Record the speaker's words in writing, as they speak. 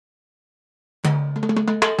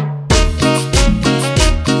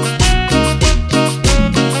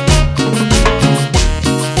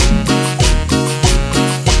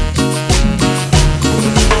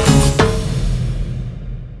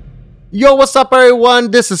Yo, what's up,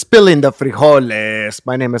 everyone? This is Spilling the Frijoles.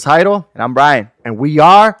 My name is Jairo, And I'm Brian. and we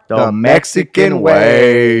are The Mexican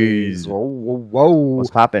Ways. Whoa, whoa, whoa.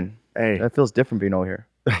 What's poppin'? Hey, That feels different being over here.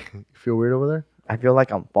 you feel weird over there? I feel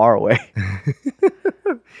like I'm far away.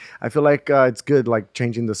 I feel like it's good, like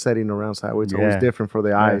changing the setting around so that way it's always Yeah. different for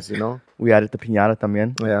the eyes, you know? We added the piñata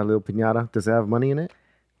también. Yeah, a little piñata. Does it have money in it?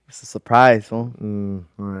 It's a surprise, fool. All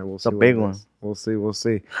right, we'll It's see. a what big it one. is. We'll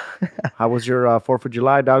see. How was your 4th of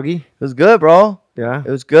July, doggy? It was good, bro. Yeah?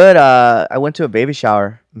 It was good. I went to a baby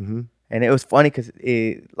shower, Mm-hmm. and it was funny because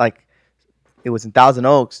it was in Thousand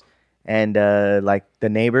Oaks, and like the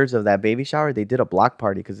neighbors of that baby shower, they did a block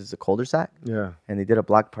party because it's a cul-de-sac, Yeah. and they did a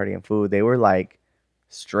block party and food. They were like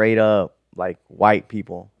straight up like white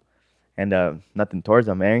people, and nothing towards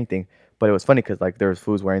them or anything. But it was funny because like there was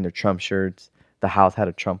fools wearing their Trump shirts. The house had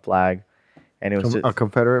a Trump flag, and it was just A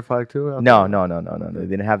Confederate flag, too? no. They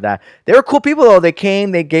didn't have that. They were cool people though. They came.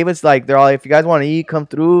 They gave us like they're all. If you guys want to eat, come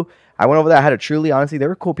through. I went over there. I had a Truly. Honestly, they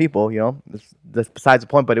were cool people. You know, that's besides the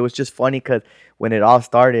point. But it was just funny because when it all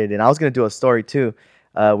started, and I was gonna do a story too.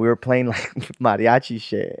 We were playing like mariachi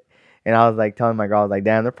shit, and I was like telling my girl, I was like,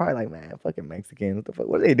 damn, they're probably like, man, fucking Mexicans. What the fuck?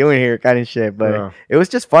 What are they doing here? Kind of shit. But Yeah. it was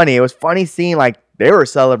just funny. It was funny seeing like they were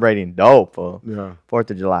celebrating dope for Yeah. 4th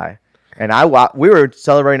of July. And we were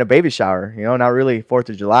celebrating a baby shower, you know, not really 4th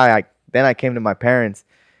of July. Then I came to my parents,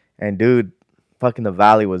 and dude, fucking the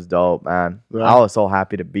valley was dope, man. Yeah. I was so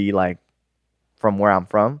happy to be like from where I'm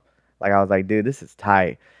from. Like I was like, dude, this is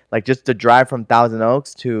tight. Like just to drive from Thousand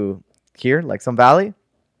Oaks to here, like some valley,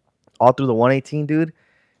 all through the 118, dude,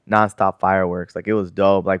 nonstop fireworks. Like it was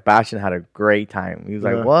dope. Like Bastion had a great time. He was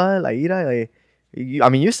Yeah. like, what? Like I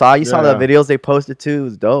mean, you saw the Yeah. videos they posted too. It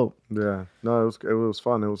was dope. Yeah. No, it was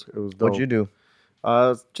fun. It was dope. What'd you do?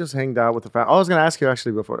 Just hanged out with the family. I was gonna ask you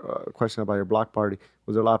actually before a question about your block party.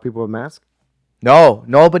 Was there a lot of people with masks? No,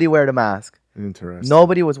 nobody wear a mask. Interesting.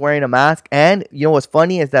 Nobody was wearing a mask. And you know what's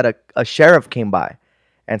funny is that a sheriff came by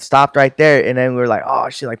and stopped right there. And then we were like, oh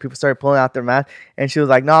shit, like people started pulling out their mask. And she was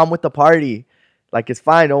like, no, I'm with the party. Like it's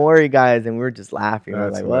fine, don't worry, guys. And we were just laughing. We were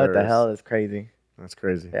That's like, what the hilarious. hell? That's crazy. That's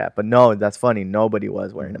crazy. Yeah, but no, that's funny. Nobody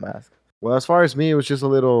was wearing a mask. Well, as far as me, it was just a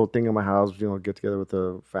little thing in my house. You know, get together with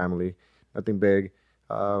the family. Nothing big.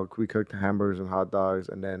 We cooked hamburgers and hot dogs,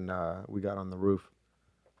 and then we got on the roof.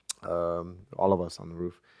 All of us on the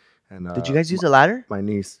roof. And Did you guys use a ladder? my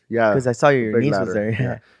niece? Yeah, Because I saw your big niece ladder. was there.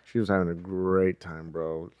 Yeah. She was having a great time,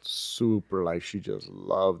 bro. Super, like she just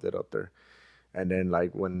loved it up there. And then,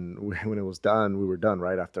 like when it was done, we were done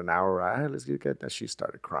right after an hour. Right, let's get that. She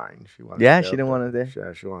started crying. She wanted. Yeah, to stay she up didn't there. want to.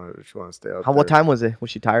 Yeah, she wanted to stay up. What there. time was it? Was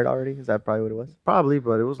she tired already? Is that probably what it was? Probably,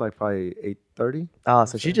 but it was like probably 8:30. Oh,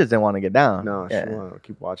 so she just didn't want to get down. No, Yeah. she wanted to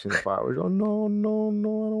keep watching the fireworks. Oh no, I don't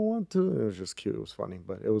want to. It was just cute. It was funny,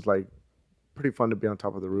 but it was like pretty fun to be on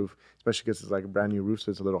top of the roof, especially because it's like a brand new roof,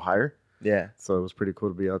 so it's a little higher. Yeah. So it was pretty cool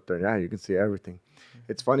to be out there. Yeah, you can see everything.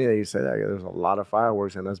 It's funny that you say that. There's a lot of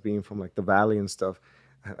fireworks, and us being from like the valley and stuff.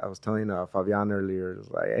 I was telling Fabian earlier, it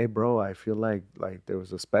was like, hey, bro, I feel like there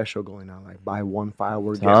was a special going on, like buy one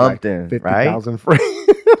firework, Something, get like right? 50,000 free.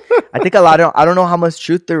 I think a lot of I don't know how much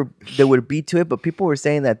truth there would be to it, but people were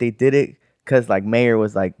saying that they did it because like Mayor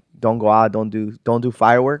was like, don't go out, don't do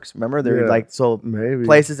fireworks. Remember, they're Yeah, like so maybe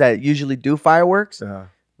places that usually do fireworks, Yeah.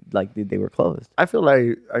 like they were closed. I feel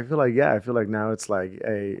like now it's like,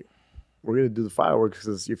 hey, we're gonna do the fireworks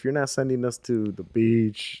because if you're not sending us to the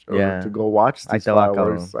beach or Yeah. to go watch Ahí these te va,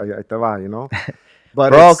 fireworks, ahí te va, you know.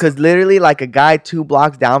 But Bro, it's- because literally like a guy 2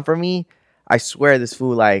 blocks down from me, I swear this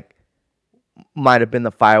fool like might have been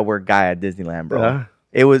the firework guy at Disneyland, bro. Yeah.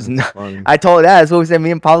 It was not. funny. I told that. That's what we said.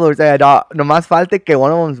 Me and Pablo were saying, "Dog, nomás falte que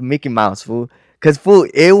one of them's Mickey Mouse, fool." Cause fool,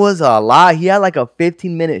 it was a lot. He had like a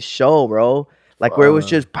 15-minute show, bro. Like where it was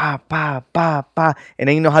just pa pa pa pa, and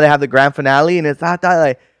then you know how they have the grand finale, and it's not that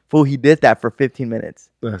like fool. He did that for 15 minutes.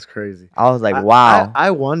 That's crazy. I was like, wow.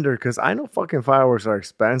 I wonder because I know fucking fireworks are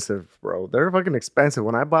expensive, bro. They're fucking expensive.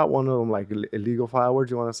 When I bought one of them, like illegal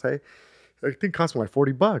fireworks, you want to say, I think it cost me like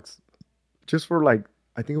 $40 just for like,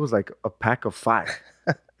 I think it was like a pack of 5.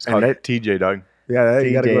 It's called TJ, dog. Yeah,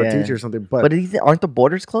 you gotta TJ, go to yeah. teach or something. But, But aren't the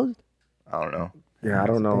borders closed? I don't know. yeah, I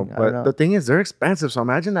don't know. I don't But know. the thing is, they're expensive. So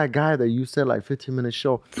imagine that guy that you said like 15-minute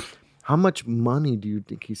show. How much money do you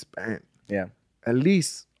think he spent? Yeah. At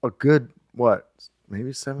least a good maybe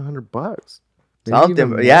 $700. Maybe Something.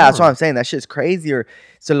 even Yeah, that's more. what I'm saying. That shit's crazy. Or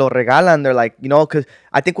se lo regalan. They're like, you know, because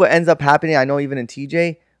I think what ends up happening, I know even in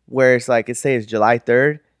TJ, where it's like, it's July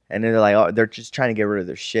 3rd, and then they're like, oh, they're just trying to get rid of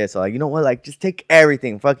their shit. So like, you know what? Like, just take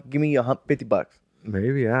everything. Fuck, give me $50.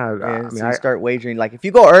 Maybe, yeah. And so you start wagering. Like, if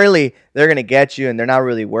you go early, they're gonna get you, and they're not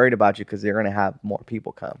really worried about you because they're gonna have more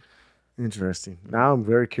people come. Interesting. Now I'm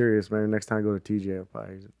very curious, man. Next time I go to TJ, I'll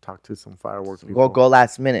probably talk to some fireworks people. Go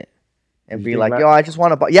last minute and You be think like, la- yo, I just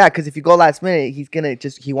want to buy. Yeah, because if you go last minute, he's gonna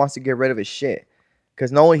he wants to get rid of his shit.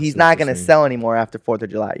 Because he's see not what you're gonna saying. sell anymore after 4th of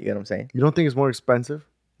July. You get what I'm saying? You don't think it's more expensive?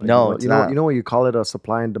 No, it's not. You know what you call it, a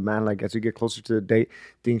supply and demand. Like as you get closer to the date,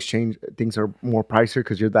 things change. Things are more pricier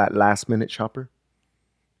because you're that last minute shopper.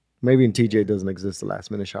 Maybe in TJ it doesn't exist. The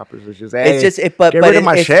last minute shoppers. It's just, hey, It's just but get rid of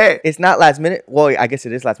my it's, shit. it's not last minute. Well, I guess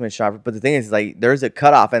it is last minute shopper, but the thing is, like, there's a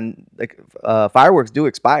cutoff, and like fireworks do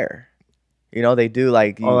expire. You know, they do.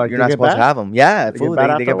 Like, Like you're they not get supposed to bad? have them. Yeah, They fool, get bad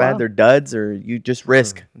they after get a bad. while? They're duds, or you just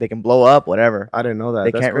risk they can blow up, whatever. I didn't know that.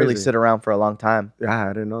 They That's can't really crazy. sit around for a long time. Yeah,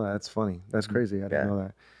 I didn't know that. That's funny. That's crazy. I didn't know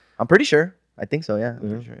that. I'm pretty sure. I think so. Yeah. I'm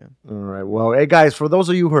pretty sure. Yeah. All right. Well, hey guys, for those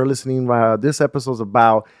of you who are listening, this episode's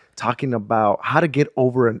about talking about how to get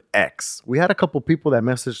over an ex. We had a couple people that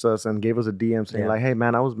messaged us and gave us a DM saying like, "Hey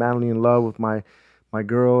man, I was madly in love with my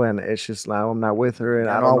girl, and it's just now I'm not with her, and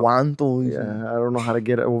I don't know. Yeah, I don't know how to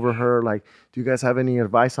get over her. Like, do you guys have any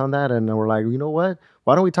advice on that?" And we're like, you know what?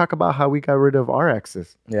 Why don't we talk about how we got rid of our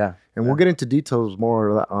exes? Yeah. And we'll get into details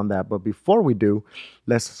more on that. But before we do,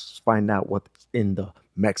 let's find out what's in the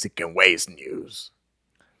Mexican Ways news.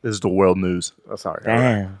 This is the world news. Oh, sorry.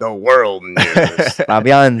 Damn. The world news.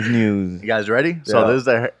 Fabian's news. You guys ready? So Yeah. this is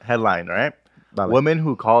the headline, right? Dale. Woman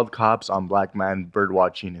who called cops on black man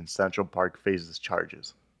birdwatching in Central Park faces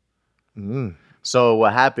charges. Mm, So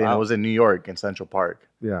what happened? Wow. It was in New York in Central Park.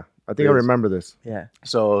 yeah, I think I remember this. Yeah.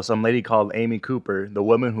 So some lady called Amy Cooper, the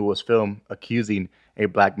woman who was filmed accusing a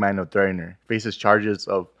black man of threatening her, faces charges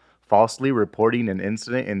of falsely reporting an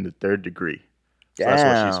incident in the 3rd degree. So that's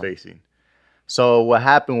what she's Damn. facing. So what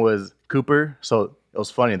happened was Cooper. So it was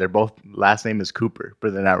funny. They're both last name is Cooper,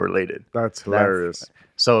 but they're not related. That's hilarious.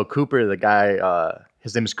 So Cooper, the guy,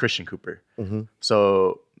 his name is Christian Cooper. Mhm.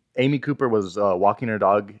 So Amy Cooper was walking her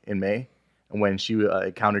dog in May, and when she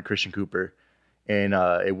encountered Christian Cooper in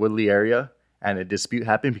a Woodley area, and a dispute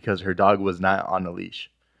happened because her dog was not on a leash.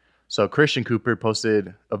 So Christian Cooper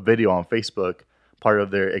posted a video on Facebook, part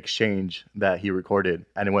of their exchange that he recorded,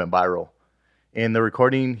 and it went viral. In the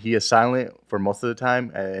recording, he is silent for most of the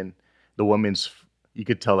time, and the woman's, you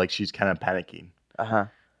could tell like she's kind of panicking. Uh-huh.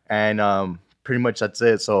 And pretty much that's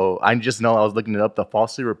it. So I just know I was looking it up, the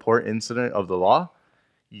falsely report incident of the law.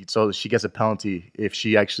 So she gets a penalty if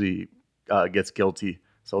she actually gets guilty.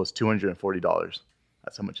 So it's $240.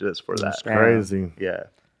 That's how much it is for That's that. crazy. Yeah.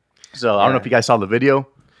 So I don't know if you guys saw the video.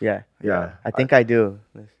 Yeah. Yeah, I think I do.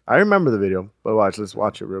 I remember the video, but let's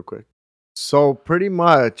watch it real quick. So pretty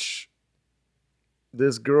much,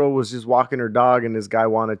 this girl was just walking her dog, and this guy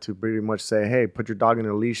wanted to pretty much say, "Hey, put your dog in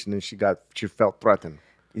a leash," and then she felt threatened.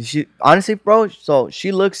 She honestly, bro. So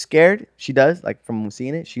she looks scared. She does, like, from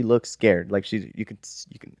seeing it. She looks scared. Like you can,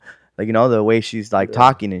 like, you know, the way she's like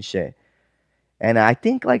talking and shit. And I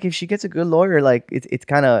think like if she gets a good lawyer, like it's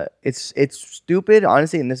kind of it's stupid,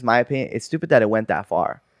 honestly. And this is my opinion. It's stupid that it went that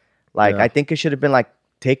far. Like Yeah. I think it should have been like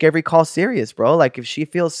take every call serious, bro. Like if she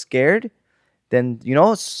feels scared, then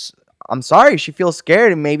I'm sorry she feels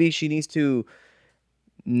scared, and maybe she needs to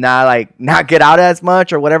not get out as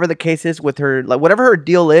much, or whatever the case is with her, like whatever her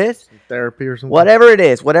deal is, Therapy or something. whatever it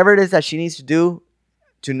is that she needs to do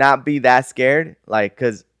to not be that scared. Like,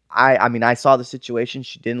 cause I mean, I saw the situation.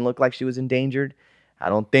 She didn't look like she was endangered. I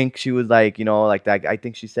don't think she was like, like that. I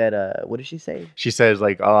think she said, what did she say? She says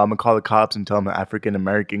like, "Oh, I'm gonna call the cops and tell them an African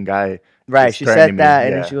American guy." Right. is She threatening said me." that,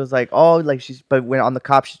 and Yeah. then she was like, oh, like but when on the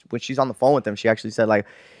cops, when she's on the phone with them, she actually said like,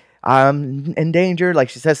 I'm endangered. Like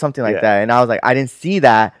she says something like Yeah. that. And I was like, I didn't see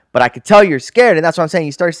that, but I could tell you're scared. And that's what I'm saying.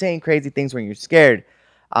 You start saying crazy things when you're scared.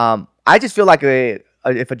 I just feel like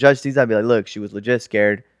if a judge sees that, I'd be like, look, she was legit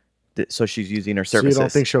scared. So she's using her So services. you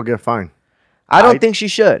don't think she'll get fined? I don't think she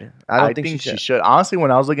should. I don't think, she should. Honestly, when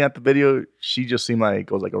I was looking at the video, she just seemed like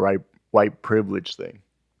it was like a white privilege thing.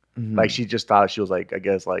 Mhm. Like she just thought she was like, I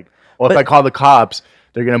guess like, well, if But- I call the cops,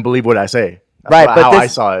 they're gonna believe what I say. That's Right, how but I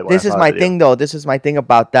saw it. when This I is saw my the video. thing, though. This is my thing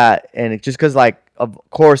about that, and just because, like, of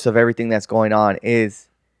course, of everything that's going on is,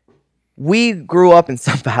 we grew up in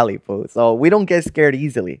Sun Valley, fool, so we don't get scared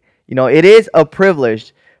easily. It is a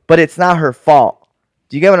privilege, but it's not her fault.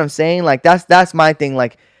 Do you get what I'm saying? Like that's my thing.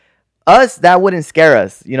 Like us, that wouldn't scare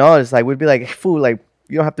us. It's like we'd be like, fool, like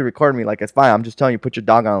you don't have to record me. Like it's fine. I'm just telling you, put your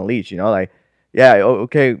dog on a leash. Like. Yeah,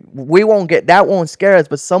 okay. We won't scare us,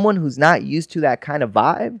 but someone who's not used to that kind of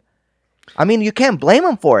vibe, I mean, you can't blame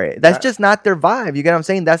them for it. That's just not their vibe. You get what I'm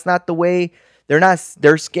saying? That's not the way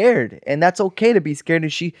they're scared. And that's okay to be scared.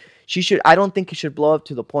 And she should, I don't think it should blow up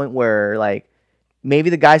to the point where like maybe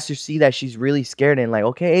the guys should see that she's really scared and like,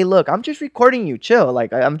 okay, hey, look, I'm just recording you. Chill.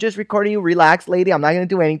 Like I'm just recording you. Relax, lady. I'm not going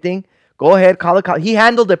to do anything. Go ahead, call it. He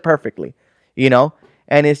handled it perfectly, you know.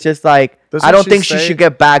 And it's just like Doesn't I don't she think she say- should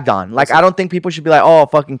get bagged on. Like I don't think people should be like, oh,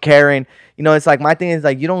 fucking Karen. You know, it's like my thing is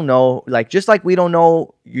like you don't know, like just like we don't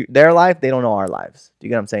know their life, they don't know our lives. Do you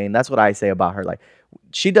get what I'm saying? That's what I say about her. Like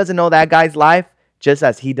she doesn't know that guy's life, just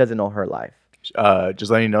as he doesn't know her life.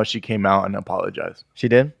 Just letting you know, she came out and apologized. She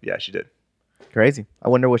did. Yeah, she did. Crazy. I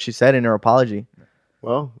wonder what she said in her apology.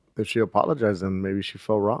 Well, if she apologized, then maybe she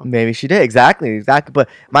felt wrong. Maybe she did. Exactly. But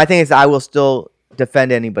my thing is, I will still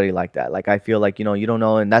defend anybody like that. Like I feel like you don't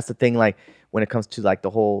know, and that's the thing. Like when it comes to like the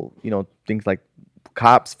whole things like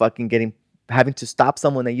cops fucking having to stop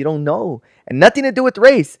someone that you don't know and nothing to do with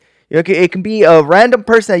race. It can be a random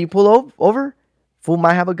person that you pull over. Fool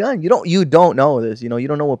might have a gun. You don't know this. You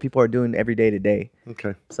don't know what people are doing every day to day.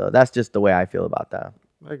 Okay, So that's just the way I feel about that.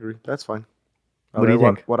 I agree. That's fine. What do you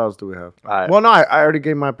think? What else do we have? All right. Well, no, I already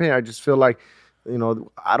gave my opinion. I just feel like, I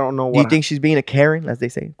don't know what. Do you think she's being a Karen, as they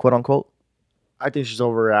say, quote unquote? I think she's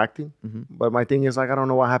overreacting. Mhm. But my thing is like I don't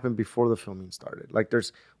know what happened before the filming started. Like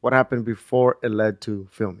there's what happened before it led to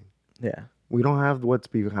filming. Yeah. We don't have what's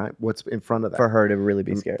in front of that. For her to really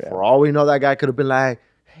be scared. For all we know, that guy could have been like,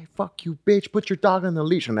 "Hey, fuck you, bitch! Put your dog on the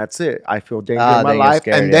leash," and that's it. I feel danger in my then you're life,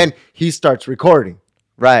 scared, and yeah. then he starts recording.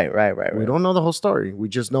 Right. We don't know the whole story. We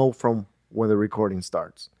just know from when the recording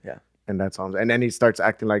starts. Yeah. And that's all. And then he starts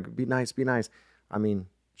acting like, "Be nice, be nice." I mean,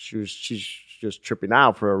 she's just tripping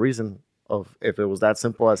out for a reason. Of if it was that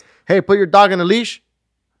simple as, "Hey, put your dog on a leash."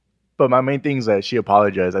 But my main thing is that she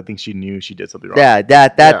apologized. I think she knew she did something wrong. Yeah,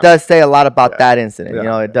 that Yeah. does say a lot about Yeah. that incident.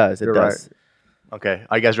 Yeah. It does. It You're does. Okay.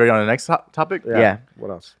 Are you guys ready on the next topic? Yeah. What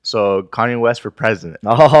else? So Kanye West for president.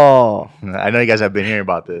 Oh, I know you guys have been hearing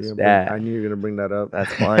about this. Yeah. I knew you were gonna bring that up.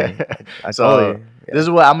 that's funny. I So told you. Yeah. this is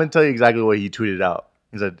what I'm gonna tell you exactly what he tweeted out.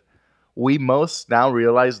 He said, "We most now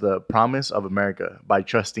realize the promise of America by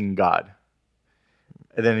trusting God."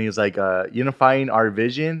 And then he was like, "Unifying our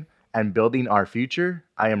vision and building our future.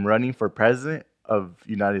 I am running for president of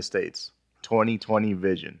United States. 2020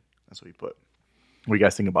 vision." That's what he put. What do you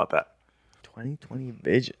guys think about that? 2020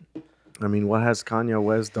 vision. I mean, what has Kanye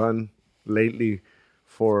West done lately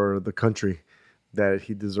for the country that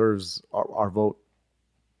he deserves our vote?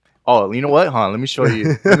 Oh, you know what? Hold on, let me show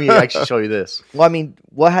you. Let me actually show you this. Well, I mean,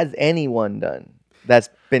 what has anyone done that's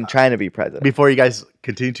been trying to be president? Before you guys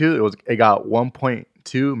continue to, it got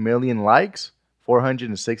 1.2 million likes,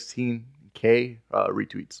 416K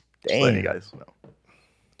retweets. Just letting you Damn. guys know.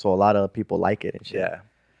 So a lot of people like it and shit. Yeah.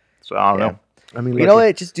 So I don't Yeah. know. I mean, You know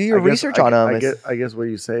what? Just do your research on him. I guess what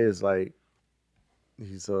you say is like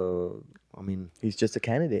he's I mean, He's just a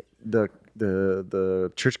candidate.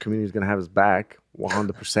 the church community is gonna have his back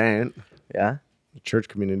 100%. Yeah. The church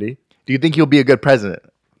community, Do you think he'll be a good president?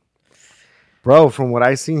 bro. From what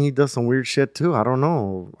I seen, he does some weird shit too. I don't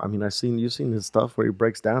know. I mean, you've seen his stuff where he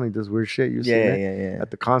breaks down. He does weird shit. You seen Yeah, it yeah.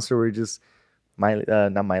 at the concert where he just Miley,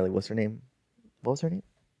 not Miley. What's her name? What was her name?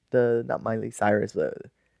 Not Miley Cyrus, but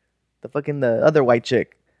the other white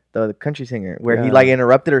chick, the country singer, where he Yeah. like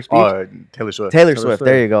interrupted her speech. Oh, Taylor Swift. Taylor Taylor Swift. Swift.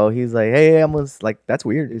 There you go. He's like, hey, like that's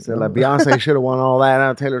weird. he said like Beyonce should have won all that.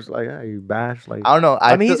 Now Taylor's like, hey, you bash like. I don't know.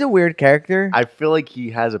 I mean, he's a weird character. I feel like he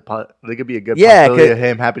has there could be a good Yeah, possibility of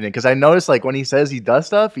him happening. Because I noticed like when he says he does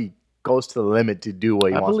stuff, he goes to the limit to do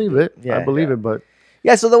what he I wants. believe to do. it. Yeah, I believe it, but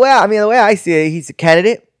Yeah, so the way I see it, he's a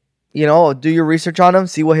candidate. Do your research on him,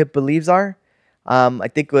 see what his beliefs are. I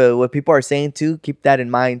think what people are saying too, keep that in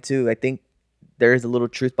mind too. I think there is a little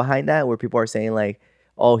truth behind that, where people are saying like,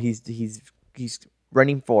 oh, he's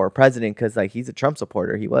running for president because like he's a Trump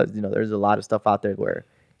supporter. He was, there's a lot of stuff out there where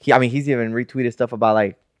he's even retweeted stuff about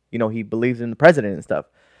like, he believes in the president and stuff.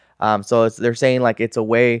 So they're saying like it's a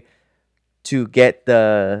way to get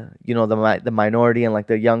the minority and like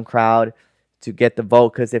the young crowd to get the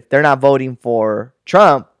vote, because if they're not voting for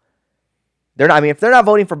Trump, if they're not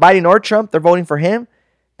voting for Biden or Trump, they're voting for him,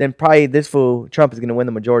 then probably this fool Trump is going to win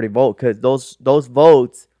the majority vote, because those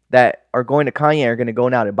votes that are going to Kanye are going to go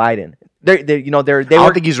now to Biden. I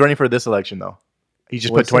don't think he's running for this election though. He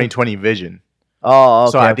just We'll put see. 2020 vision. Oh,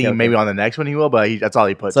 okay. So I okay, think okay. maybe on the next one he will, but that's all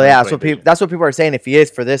he put. So yeah, 2020 that's what people are saying. If he is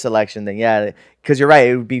for this election, then yeah, because you're right,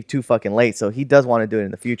 it would be too fucking late. So he does want to do it in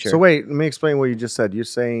the future. So wait, let me explain what you just said. You're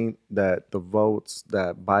saying that the votes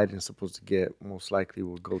that Biden's supposed to get most likely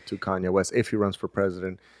will go to Kanye West if he runs for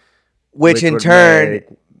president. which in would turn make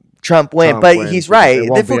Trump win. Trump But win, he's because right. it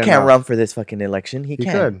won't This fool be can't enough. run for this fucking election. He He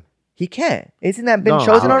can't. could. He can't. Isn't that been No,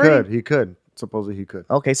 chosen he already? Could. He could. Supposedly he could.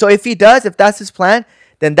 Okay, so if he does, if that's his plan,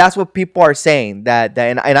 then that's what people are saying. And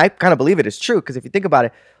I kind of believe it is true, because if you think about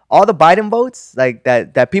it, all the Biden votes, like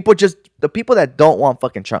that people the people that don't want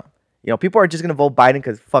fucking Trump, people are just gonna vote Biden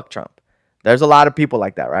because fuck Trump. There's a lot of people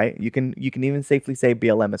like that, right? You can even safely say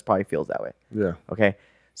BLM probably feels that way. Yeah. Okay.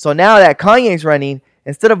 So now that Kanye's running,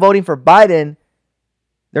 instead of voting for Biden,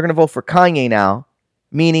 they're gonna vote for Kanye now.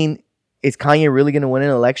 Meaning, is Kanye really gonna win an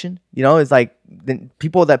election? You know, it's like the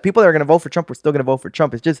people that are gonna vote for Trump are still gonna vote for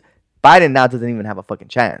Trump. It's just Biden now doesn't even have a fucking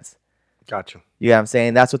chance. Gotcha. You know what I'm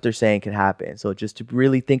saying? That's what they're saying could happen. So just to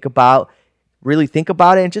really think about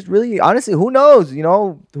it, and just really honestly, who knows? You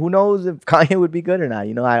know, who knows if Kanye would be good or not?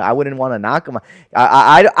 You know, I wouldn't want to knock him.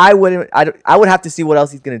 I would have to see what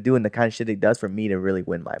else he's gonna do and the kind of shit he does for me to really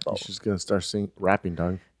win my vote. He's just gonna start rapping,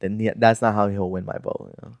 dog. Then that's not how he'll win my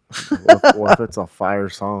vote. You know? What if it's a fire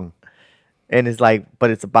song? And it's like,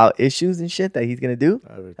 but it's about issues and shit that he's gonna do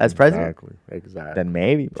as president. Exactly. Then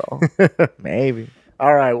maybe, bro. Maybe.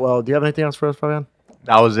 All right. Well, do you have anything else for us, Fabian?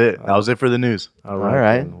 That was it. That was it for the news. All right. All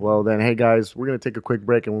right. Then. Well, then, hey guys, we're gonna take a quick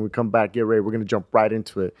break, and when we come back, get ready. We're gonna jump right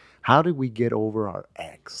into it. How did we get over our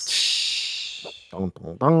ex? Dun,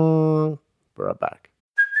 dun, dun. We're right back.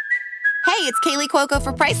 Hey, it's Kaylee Cuoco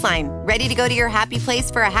for Priceline. Ready to go to your happy place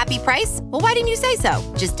for a happy price? Well, why didn't you say so?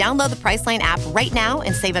 Just download the Priceline app right now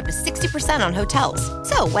and save up to 60% on hotels.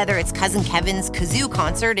 So whether it's Cousin Kevin's Kazoo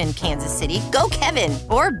Concert in Kansas City, go Kevin,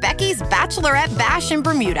 or Becky's Bachelorette Bash in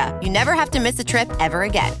Bermuda, you never have to miss a trip ever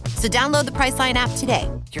again. So download the Priceline app today.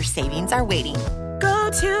 Your savings are waiting. Go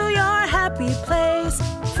to your happy place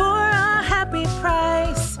for a happy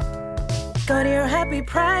price. Go to your happy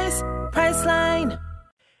price, Priceline.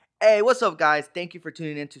 Hey, what's up, guys? Thank you for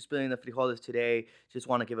tuning in to Spilling the Frijoles today. Just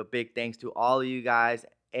want to give a big thanks to all of you guys.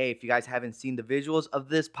 Hey, if you guys haven't seen the visuals of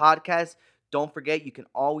this podcast, don't forget you can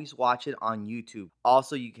always watch it on YouTube.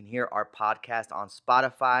 Also, you can hear our podcast on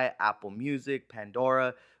Spotify, Apple Music,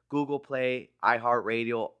 Pandora, Google Play,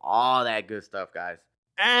 iHeartRadio, all that good stuff, guys.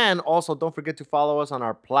 And also, don't forget to follow us on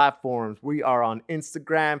our platforms. We are on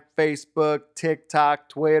Instagram, Facebook, TikTok,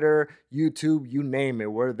 Twitter, YouTube, you name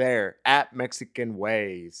it. We're there at Mexican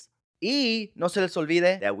Ways. Y no se les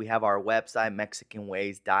olvide that we have our website,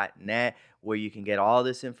 MexicanWays.net, where you can get all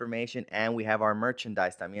this information, and we have our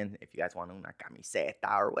merchandise también. If you guys want una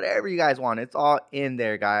camiseta or whatever you guys want, it's all in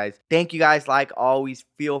there, guys. Thank you guys. Like always,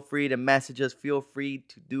 feel free to message us. Feel free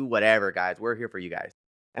to do whatever, guys. We're here for you guys.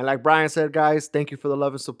 And like Brian said, guys, thank you for the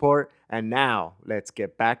love and support. And now, let's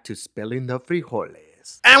get back to spilling the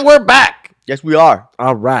frijoles. And we're back. Yes, we are.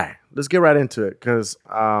 All right. Let's get right into it because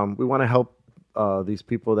we want to help these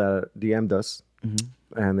people that DM'd us.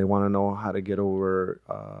 Mm-hmm. And they want to know how to get over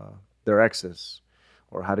their exes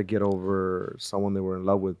or how to get over someone they were in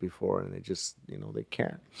love with before. And they just, they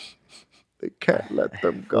can't. They can't let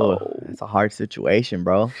them go. Oh, it's a hard situation,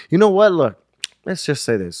 bro. You know what? Look, let's just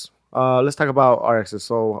say this. Let's talk about our exes.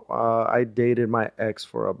 So I dated my ex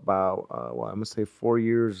for about, I'm going to say 4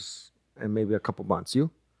 years and maybe a couple months. You?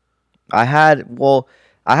 I had a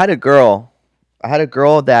girl.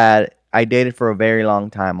 That I dated for a very long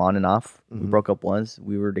time, on and off. Mm-hmm. We broke up once.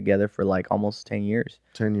 We were together for like almost 10 years.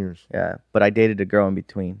 10 years. Yeah. But I dated a girl in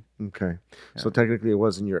between. Okay. Yeah. So technically it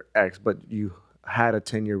wasn't your ex, but you had a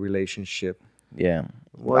 10-year relationship. Yeah.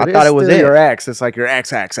 Well, I thought it was your ex. It's like your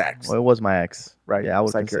ex. Well, it was my ex. Right. Yeah, I would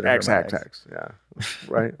it's like your ex. Yeah.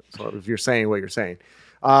 Right. So if you're saying what you're saying.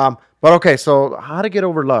 But okay, so how to get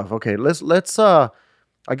over love. Okay, let's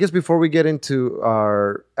I guess before we get into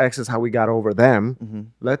our exes, how we got over them, mm-hmm.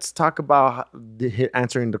 Let's talk about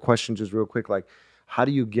answering the question just real quick. Like, how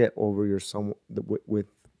do you get over with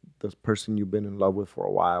the person you've been in love with for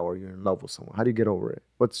a while, or you're in love with someone? How do you get over it?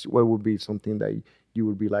 What would be something that you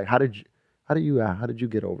would be like? How did you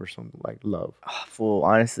get over something like love? Well,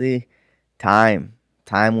 honestly, time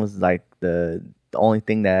was like the only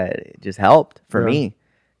thing that just helped for me.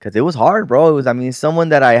 Because it was hard, bro. It was, someone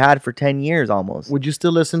that I had for 10 years almost. Would you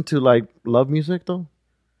still listen to, like, love music, though?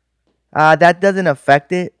 That doesn't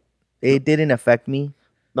affect it. It didn't affect me.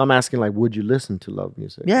 No, I'm asking, like, would you listen to love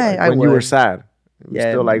music? Yeah, like, I would. When you were sad?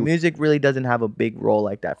 Yeah, still, like, music really doesn't have a big role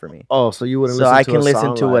like that for me. Oh, so you wouldn't listen to a song? So I can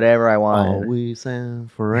listen to like, whatever I want. Always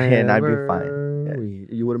and forever. And I'd be fine.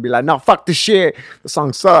 Yeah. You wouldn't be like, no, fuck this shit. The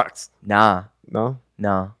song sucks. Nah. No?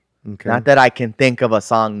 Okay. Not that I can think of a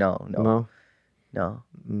song, no.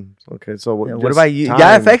 Okay, so what about you?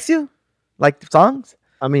 Yeah, it affects you? Like songs?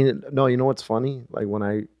 No, you know what's funny? Like when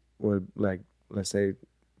I would, like, let's say,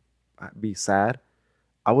 be sad,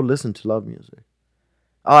 I would listen to love music.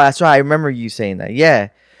 Oh, that's right. I remember you saying that. Yeah.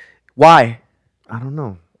 Why? I don't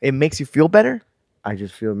know. It makes you feel better? I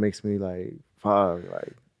just feel it makes me like, fuck,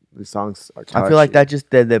 like, the songs are touchy. I feel like that just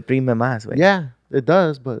deprime más, güey. Yeah, it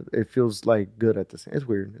does, but it feels like good at the same. It's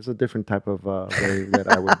weird. It's a different type of way that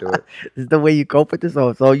I would do it. This is the way you cope with this.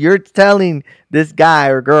 So you're telling this guy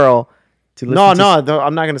or girl to listen No,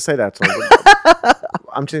 I'm not gonna say that. So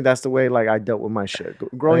I'm saying that's the way like I dealt with my shit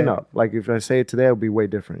growing Yeah. up. Like if I say it today, it would be way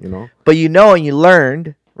different, you know. But you know, and you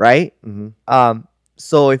learned, right? Mm-hmm.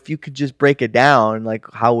 So if you could just break it down, like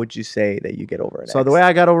how would you say that you get over it? So the way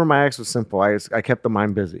I got over my ex was simple. I kept the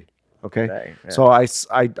mind busy. Okay. Right, yeah. So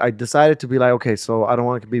I decided to be like, okay, so I don't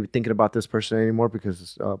want to be thinking about this person anymore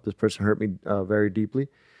because this person hurt me very deeply.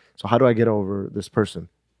 So how do I get over this person?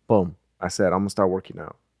 Boom. I said, I'm going to start working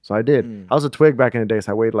out. So I did. I was a twig back in the day.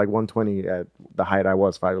 So I weighed like 120 at the height I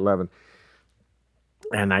was, 5'11".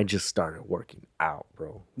 And I just started working out,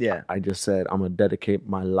 bro. Yeah. I just said, I'm going to dedicate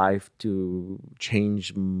my life to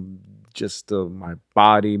change just my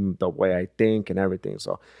body, the way I think and everything.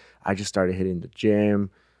 So I just started hitting the gym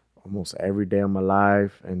almost every day of my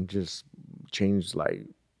life and just changed like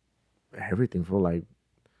everything for like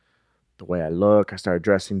the way I look. I started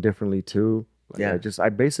dressing differently too. Like Yeah. I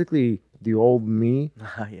basically, the old me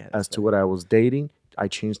Yeah, as to what I was dating, I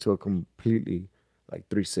changed to a completely like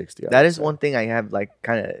 360. that is one thing I have, like,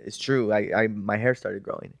 kind of, it's true. I my hair started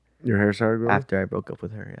growing Your hair started growing? after I broke up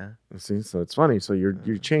with her. Yeah. See, so it's funny. So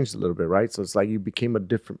you changed a little bit, right? So it's like you became a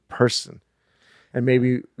different person. And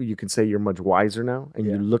maybe you can say you're much wiser now and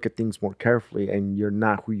you look at things more carefully and you're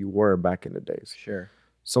not who you were back in the days. Sure.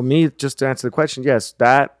 So me, just to answer the question, yes,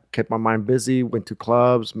 that kept my mind busy, went to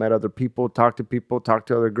clubs, met other people, talked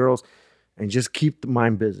to other girls, and just keep the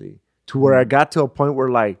mind busy to where I got to a point where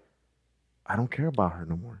like, I don't care about her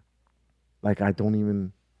no more. Like I don't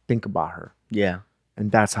even think about her. Yeah.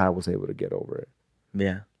 And that's how I was able to get over it.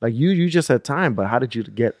 Yeah. Like you just had time, but how did you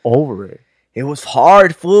get over it? It was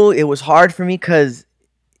hard, fool. It was hard for me because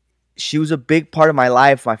she was a big part of my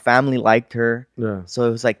life. My family liked her. Yeah. So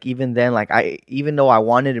it was like, even then, like, even though I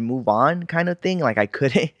wanted to move on kind of thing, like I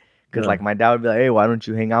couldn't, because like my dad would be like, hey, why don't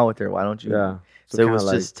you hang out with her? Why don't you? Yeah. So it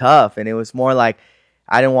was just tough. And it was more like,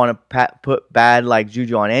 I didn't want to put bad like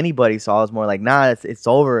juju on anybody. So I was more like, nah, it's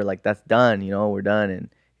over. Like that's done. You know, we're done. And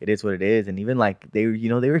it is what it is. And even like they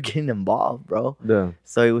were getting involved, bro. Yeah.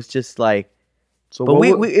 So it was just like, So but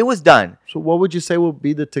it was done. So what would you say would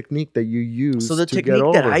be the technique that you use? So the to get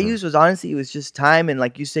technique that over I her? used was honestly, it was just time. And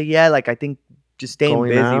like you say, yeah, like I think just staying Going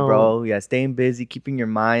busy, out. bro. Yeah, staying busy, keeping your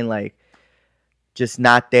mind like just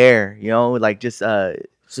not there, you know, like just so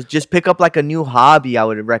just pick up like a new hobby I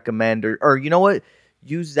would recommend, or you know what,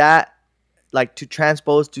 use that like to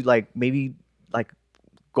transpose to like maybe like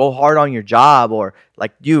go hard on your job, or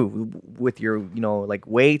like you with your, you know, like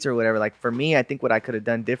weights or whatever. Like for me, I think what I could have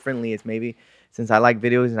done differently is maybe, since I like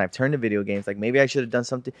videos and I've turned to video games, like maybe I should have done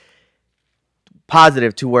something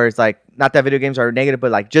positive to where it's like, not that video games are negative,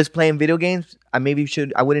 but like just playing video games, I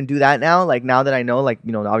wouldn't do that now. Like now that I know, like,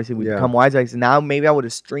 you know, obviously we become wiser. Like, so now maybe I would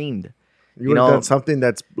have streamed. You would have done something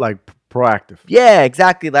that's like proactive. Yeah,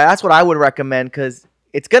 exactly. Like that's what I would recommend, because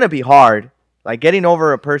it's gonna be hard. Like getting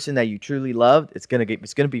over a person that you truly loved, it's gonna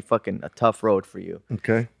be fucking a tough road for you.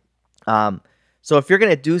 Okay. So if you're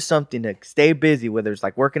gonna do something to stay busy, whether it's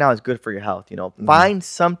like working out is good for your health, you know, find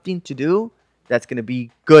something to do that's gonna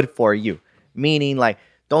be good for you. Meaning, like,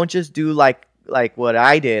 don't just do like what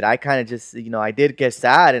I did. I kind of just, you know, I did get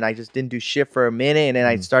sad and I just didn't do shit for a minute, and then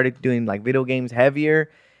I started doing like video games heavier.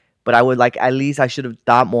 But I would like, at least I should have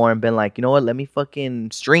thought more and been like, you know what, let me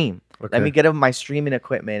fucking stream. Okay. Let me get up my streaming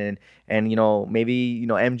equipment and you know, maybe, you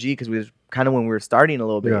know, MG, because we was kind of when we were starting a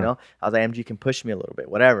little bit, you know, I was like, MG can push me a little bit,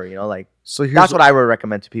 whatever, you know, like, So that's what I would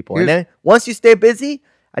recommend to people. And then once you stay busy,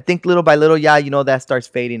 I think little by little, yeah, you know, that starts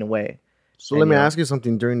fading away. So let me ask you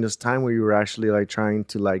something. During this time where you were actually like trying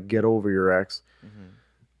to like get over your ex,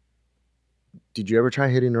 did you ever try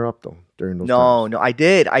hitting her up though during those times? No, I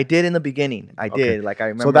did in the beginning. I did. Like I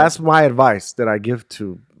remember. So that's my advice that I give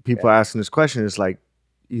to people asking this question is like,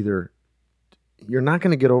 either you're not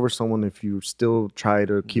going to get over someone if you still try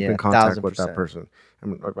to keep in contact with that 1000%. person. I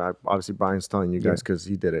mean, obviously Brian's telling you guys because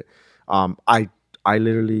he did it. I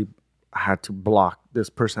literally had to block this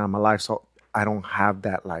person out of my life, so I don't have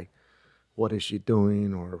that like, what is she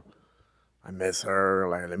doing, or I miss her,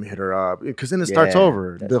 like let me hit her up, because then it starts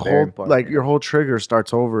over. that's The very whole important, like your whole trigger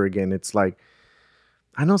starts over again. It's like,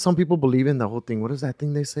 I know some people believe in the whole thing. What is that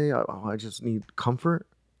thing they say? Oh, I just need comfort.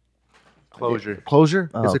 Closure. Closure?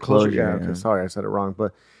 Oh, Is it closure? closure, Yeah, yeah. okay, sorry, I said it wrong.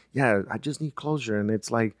 But yeah, I just need closure. And it's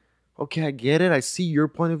like, okay, I get it. I see your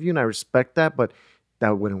point of view and I respect that, but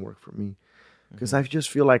that wouldn't work for me. Because I just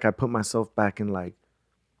feel like I put myself back in like,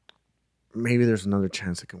 maybe there's another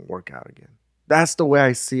chance it can work out again. That's the way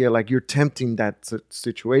I see it. Like you're tempting that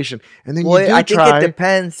situation. And then you do I try. think it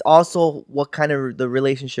depends also what kind of the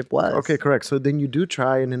relationship was. Okay, correct. So then you do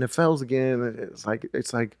try and then it fails again.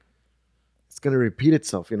 It's gonna repeat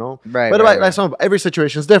itself, you know. Right, But right, like some every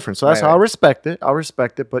situation is different, so that's Right, how I'll right. respect it. I'll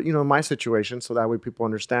respect it, but you know, my situation, so that way people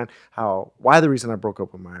understand why the reason I broke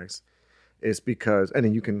up with my ex is because, and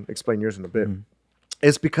then you can explain yours in a bit. Mm-hmm.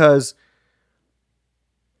 It's because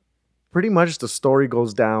pretty much the story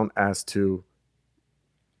goes down as to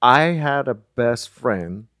I had a best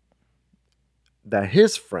friend that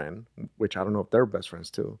his friend, which I don't know if they're best friends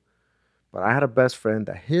too, but I had a best friend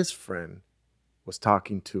that his friend was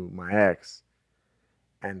talking to my ex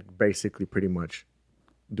and basically pretty much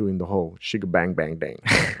doing the whole shigga bang bang dang.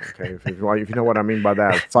 Okay, if you know what I mean by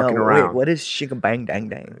that, fucking No, around. Wait, what is shigga bang dang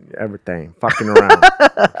dang? Everything, fucking around.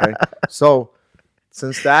 Okay, so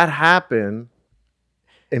since that happened,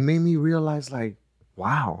 it made me realize, like,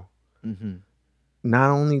 wow. Mm-hmm.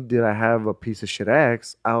 Not only did I have a piece of shit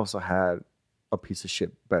ex, I also had a piece of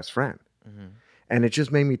shit best friend. Mm-hmm. And it just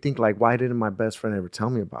made me think, like, why didn't my best friend ever tell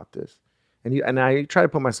me about this? And I try to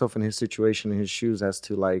put myself in his situation, in his shoes, as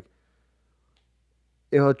to, like,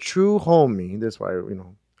 you know, a true homie. That's why, you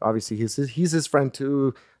know, obviously he's his friend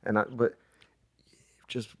too, but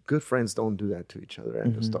just good friends don't do that to each other.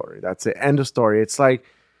 End of story. That's it. End of story. It's like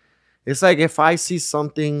if I see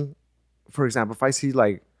something, for example, if I see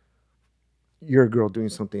like your girl doing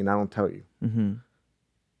something and I don't tell you, Mm-hmm.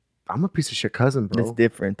 I'm a piece of shit cousin, bro. It's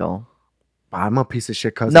different though. I'm a piece of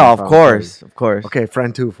shit cousin. No, if of I don't tell you. course, of course. Okay,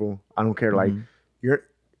 friend too, fool. I don't care. Like, Mhm. you're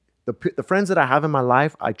the friends that I have in my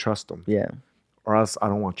life, I trust them, Yeah, or else I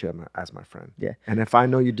don't want you as my friend. Yeah. And if I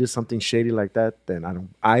know you did something shady like that, then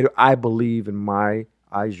I believe in my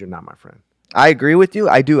eyes you're not my friend. I agree with you.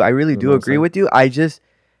 I do. I really You know do what I'm agree saying? with you. I just,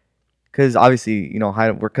 because obviously, you know,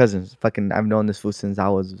 we're cousins. Fucking, I've known this fool since I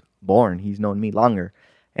was born. He's known me longer,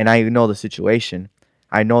 and I know the situation.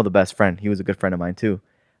 I know the best friend. He was a good friend of mine too.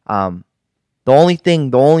 The only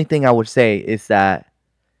thing I would say is that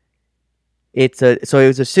it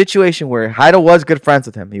was a situation where Heido was good friends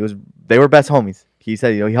with him. They were best homies. He said,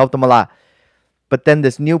 you know, he helped him a lot. But then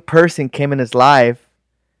this new person came in his life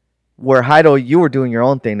where Heido, you were doing your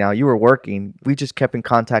own thing now. You were working. We just kept in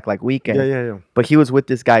contact like weekends. Yeah. But he was with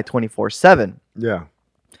this guy 24/7. Yeah.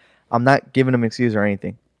 I'm not giving him an excuse or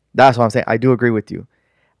anything. That's what I'm saying. I do agree with you.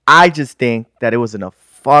 I just think that it was in a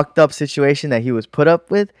fucked up situation that he was put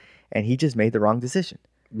up with, and he just made the wrong decision.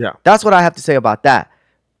 Yeah. That's what I have to say about that.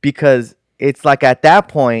 Because it's like at that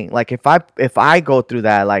point, like if I go through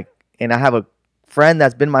that, like, and I have a friend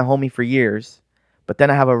that's been my homie for years, but then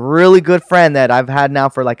I have a really good friend that I've had now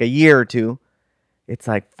for like a year or two, it's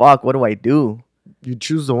like, fuck, what do I do? You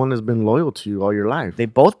choose the one that's been loyal to you all your life.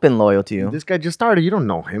 They've both been loyal to you. This guy just started. You don't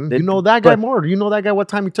know him. They- You know that guy but- more. You know that guy what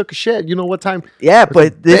time he took a shit. You know what time. Yeah, There's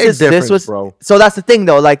a but big this difference, was bro. So that's the thing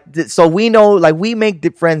though. Like, so we know, like, we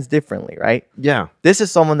make friends differently, right? Yeah. This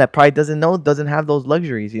is someone that probably doesn't have those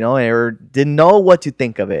luxuries, you know, or didn't know what to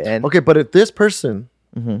think of it. And Okay, but if this person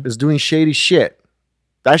Mhm. is doing shady shit,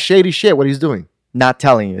 that's shady shit. What he's doing. not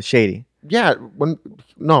telling you, it's shady. Yeah.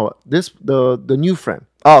 The new friend.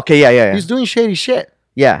 Oh, okay, yeah. He's doing shady shit,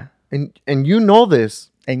 Yeah, and you know this,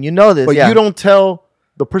 and you know this, but yeah. you don't tell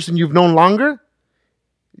the person you've known longer.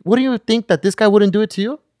 What do you think that this guy wouldn't do it to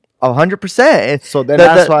you? 100%. So then The-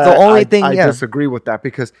 that's the- why the only I thing, yeah. disagree with that,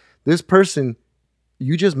 because this person,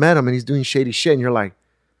 you just met him and he's doing shady shit, and you're like,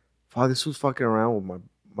 "Wow, this was fucking around with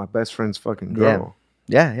my best friend's fucking girl."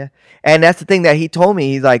 Yeah. And that's the thing that he told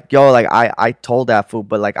me. He's like, yo, like, I told that fool,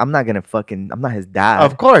 but like, I'm not his dad.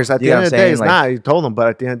 Of course, at the You know end what of the I'm day, saying? it's like, not. He told him, but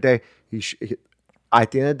at the end of the day,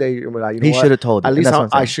 at the end of the day, you know He what? should have told you, At and least that's what I'm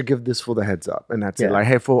I saying. should give this fool the heads up, and that's Yeah. it. Like,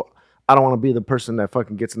 hey, fool, I don't want to be the person that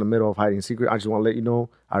fucking gets in the middle of hiding a secret. I just want to let you know.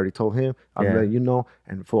 I already told him. I'm Yeah. letting you know,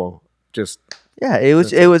 and fool, just Yeah, it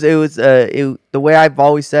was the way I've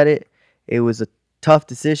always said it. It was a tough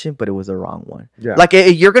decision, but it was a wrong one. Yeah. Like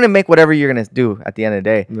you're gonna make whatever you're gonna do at the end of the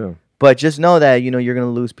day, yeah. but just know that you know you're gonna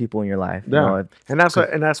lose people in your life. You know? And that's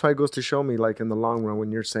why it goes to show me, like, in the long run,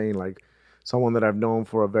 when you're saying like someone that I've known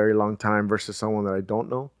for a very long time versus someone that I don't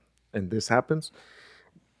know, and this happens,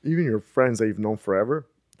 even your friends that you've known forever.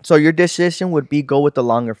 So your decision would be go with the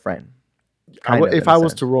longer friend. If I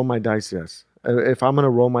was to roll my dice, yes. If I'm gonna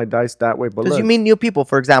roll my dice that way, but Because you look, meet new people,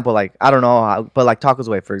 for example, like I don't know, but like Tacos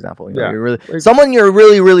Way, for example, you know, Yeah. you're really Like- someone you're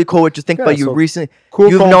really cool with. Just think, Yeah, but you so recently cool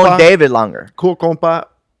you've compa. known David longer. cool compa,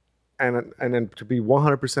 and then to be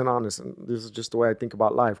 100% honest, and this is just the way I think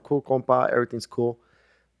about life. Cool compa, everything's cool,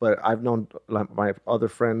 but I've known, like, my other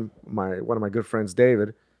friend, one of my good friends,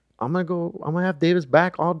 David. I'm gonna have David's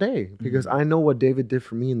back all day because I know what David did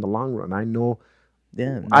for me in the long run. I know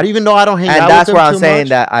Yeah. Even though I don't hang out And with that's him where I'm too saying much,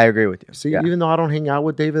 that I agree with you. See, Yeah. even though I don't hang out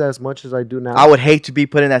with David as much as I do now. I would hate to be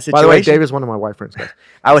put in that By the way, situation. David's one of my white friends, guys.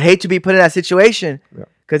 I would hate to be put in that situation Yeah.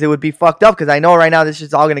 because it would be fucked up. Because I know right now this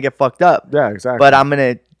is all gonna get fucked up. Yeah, exactly. But I'm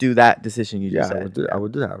gonna do that decision you yeah, just I said.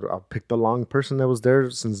 would do that. I'll pick the long person that was there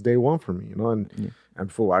since day one for me, you know,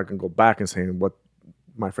 and fool, I can go back and say what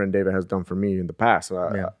my friend David has done for me in the past. So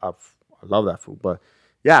I love that fool. But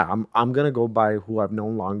yeah, I'm gonna go by who I've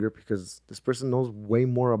known longer because this person knows way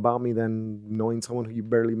more about me than knowing someone who you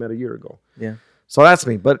barely met a year ago. Yeah. So that's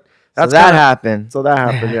me. But that's So that kinda, happened. So that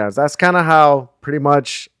happened. Yeah, that's kind of how pretty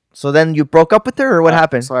much. So then you broke up with her, or what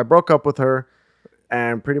happened? So I broke up with her,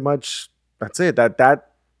 and pretty much that's it.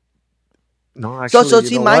 No, actually, so you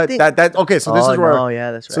see, know my what? thing- That okay. So this Oh, is where. no,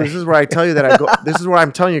 yeah, that's So right. this is where I tell you that I go. This is where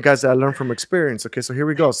I'm telling you guys that I learned from experience. Okay, so here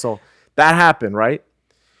we go. So that happened, right?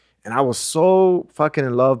 And I was so fucking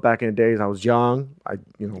in love back in the days. I was young.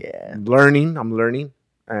 Yeah. I'm learning,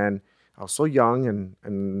 and I was so young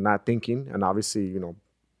and not thinking. And obviously,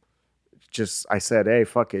 just I said, hey,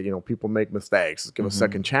 fuck it. People make mistakes. Let's give a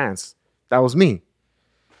second chance. That was me,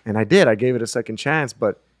 and I did. I gave it a second chance,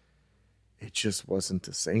 but it just wasn't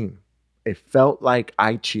the same. It felt like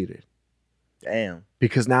I cheated. Damn.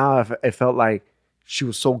 Because now it felt like she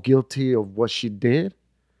was so guilty of what she did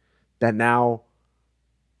that now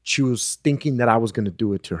she was thinking that I was going to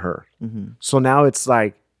do it to her. Mm-hmm. So now it's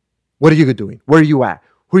like, what are you doing? Where are you at?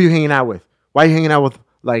 Who are you hanging out with? Why are you hanging out with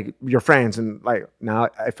like your friends? And like now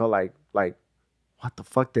I felt like what the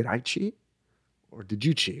fuck, did I cheat? Or did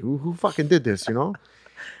you cheat? Who fucking did this, And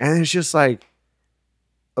it's just like,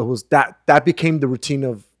 it was that became the routine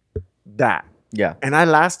of that. Yeah. And I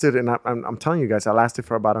lasted, and I'm telling you guys, I lasted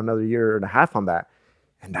for about another year and a half on that.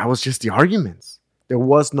 And that was just the arguments. There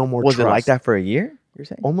was no more Was trust. it like that for a year? You're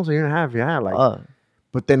saying? Almost a year and a half, yeah. Oh.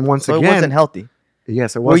 But then once So again. it wasn't healthy.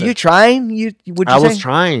 Yes, it Were wasn't. you trying? I I was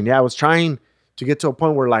trying. Yeah, I was trying to get to a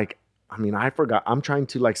point where I forgot. I'm trying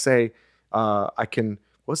to say, I can,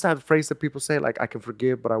 what's that phrase that people say? Like, I can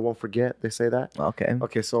forgive, but I won't forget. They say that. Okay.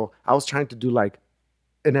 Okay, so I was trying to do it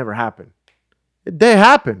never happened. It did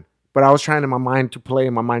happen. But I was trying in my mind to play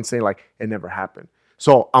in my mind saying it never happened.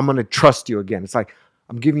 So I'm going to trust you again. It's like,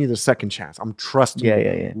 I'm giving you the second chance. I'm trusting you.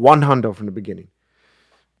 Yeah. 100 from the beginning.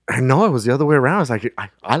 And no, it was the other way around. It's like,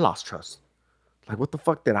 I lost trust. Like, what the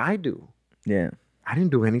fuck did I do? Yeah. I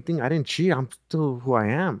didn't do anything. I didn't cheat. I'm still who I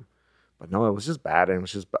am. But no, it was just bad. And it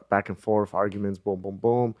was just back and forth, arguments, boom, boom,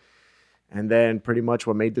 boom. And then pretty much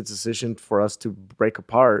what made the decision for us to break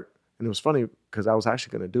apart, and it was funny because I was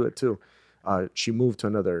actually going to do it too. She moved to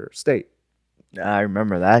another state. I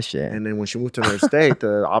remember that shit. And then when she moved to another state,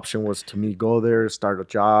 the option was to me go there, start a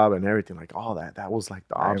job and everything. Like all that. That was like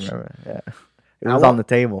the I option. remember. Yeah. It And was on the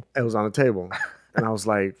table. It was on the table. And I was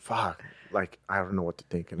like, fuck. Like, I don't know what to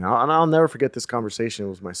think. And I'll never forget this conversation. It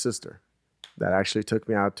was my sister that actually took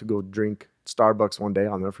me out to go drink Starbucks one day.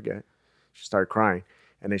 I'll never forget. She started crying.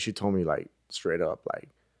 And then she told me straight up,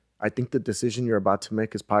 I think the decision you're about to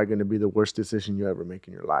make is probably going to be the worst decision you ever make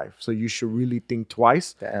in your life. So you should really think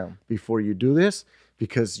twice before you do this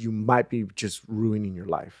because you might be just ruining your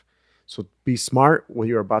life. So be smart what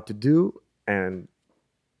you're about to do and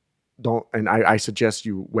I suggest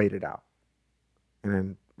you wait it out. And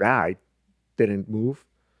then, I didn't move.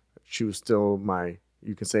 She was still my,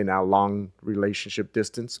 you can say now, long relationship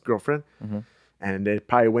distance girlfriend. Mm-hmm. And it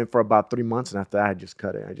probably went for about 3 months. And after that, I just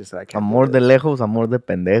cut it. I just said, I can't. Amor de lejos, amor de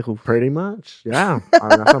pendejo. Pretty much. Yeah.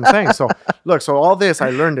 That's what I'm saying. So, look, all this, I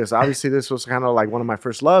learned this. Obviously, this was kind of like one of my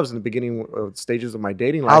first loves in the beginning stages of my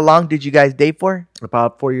dating life. How long did you guys date for?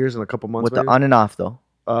 About 4 years and a couple months. With the on and off, though?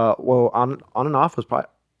 Well, on and off was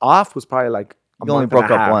probably like a you only month and broke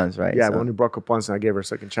a up half. once, right? Yeah, So. we only broke up once, and I gave her a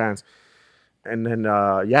second chance. And then,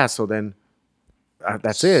 so then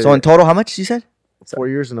that's it. So in total, how much you said? 4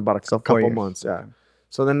 years and about a couple months, yeah.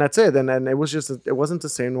 So then that's it. And it was just, it wasn't the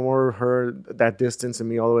same no more, her that distance and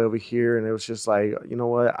me all the way over here. And it was just like, you know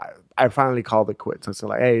what? I finally called it quits. I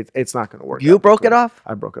said hey, it's not going to work. You broke it off?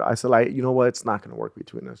 I broke it. I said you know what? It's not going to work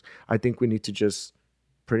between us. I think we need to just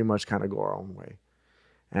pretty much kind of go our own way.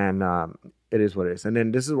 And it is what it is. And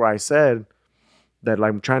then this is where I said that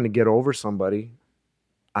I'm trying to get over somebody.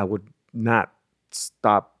 I would not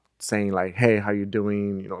stop saying hey, how you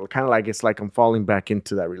doing? Kind of like it's like I'm falling back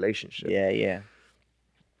into that relationship. Yeah.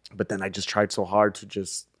 But then I just tried so hard to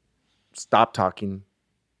just stop talking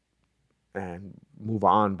and move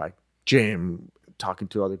on by gym, talking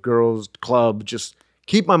to other girls, club, just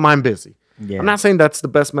keep my mind busy. Yeah. I'm not saying that's the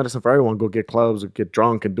best medicine for everyone. Go get clubs or get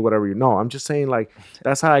drunk and do whatever you know. I'm just saying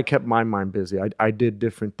that's how I kept my mind busy. I did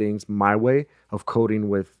different things my way of coding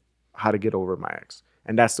with how to get over my ex.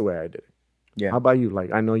 And that's the way I did it. Yeah. How about you?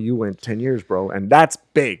 Like, I know you went 10 years, bro, and that's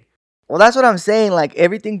big. Well, that's what I'm saying. Like,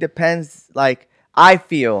 everything depends. Like, I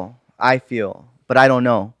feel, but I don't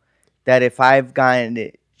know that if I've gotten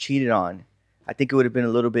it cheated on, I think it would have been a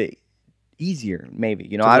little bit easier, maybe.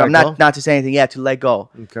 You know, To I'm let go? not to say anything. Yeah, to let go.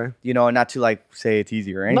 Okay. You know, not to like say it's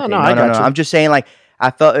easier or anything. no, I got you. I'm just saying, like, I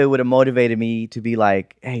felt it would have motivated me to be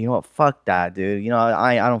like, hey, you know what? Fuck that, dude. You know,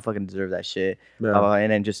 I don't fucking deserve that shit. Yeah.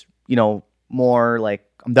 And then just, you know, more like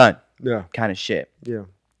I'm done Yeah. kind of shit. Yeah.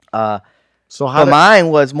 Uh, So how but did, mine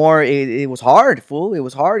was more. It was hard, fool. It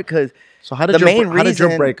was hard because how did the main how did your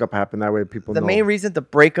reason- breakup happen? That way people the know. main reason the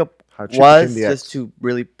breakup How cheap was became the just ex. to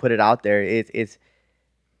really put it out there. It's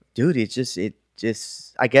dude. It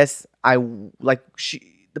just. I guess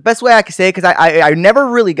the best way I could say it, because I never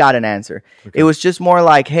really got an answer. It was just more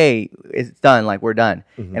like, hey, it's done. Like, we're done.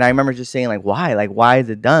 Mm-hmm. And I remember just saying, like, why? Like, why is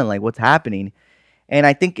it done? Like, what's happening? And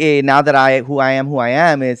I think now that who I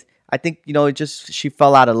am is, I think, you know, she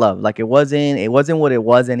fell out of love. Like, it wasn't what it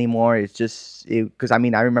was anymore. It's just, because I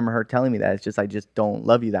mean, I remember her telling me that. It's just, I just don't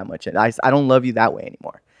love you that much. And I don't love you that way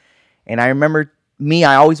anymore. And I remember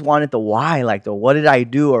I always wanted the why, like what did I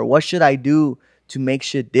do or what should I do to make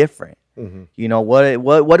shit different? Mm-hmm. You know,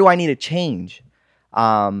 what do I need to change?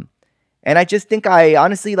 And I just think I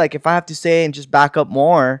honestly, like, if I have to say and just back up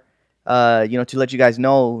more, you know, to let you guys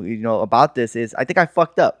know, you know, about this is, I think I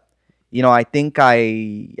fucked up. You know, I think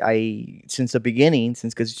I since the beginning,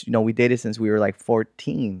 because, you know, we dated since we were like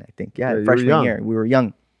 14, I think. Yeah, Yeah, you were freshman young. year. We were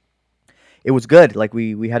young. It was good. Like,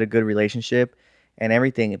 we had a good relationship and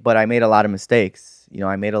everything, but I made a lot of mistakes. You know,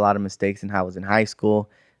 I made a lot of mistakes in how I was in high school.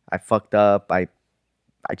 I fucked up. I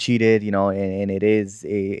cheated, you know, and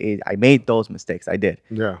I made those mistakes. I did.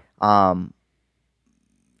 Yeah.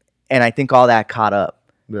 And I think all that caught up,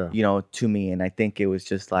 Yeah. you know, to me. And I think it was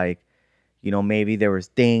just like, you know, maybe there was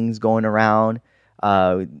things going around.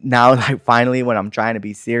 Now, like, finally, when I'm trying to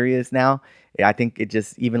be serious now, I think it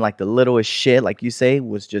just, even like the littlest shit, like you say,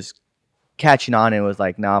 was just catching on, and it was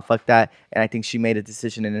like, nah, fuck that. And I think she made a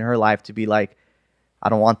decision in her life to be like, I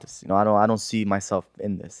don't want this. You know, I don't see myself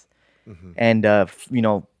in this. Mm-hmm. And, you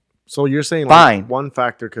know, So you're saying Fine. like one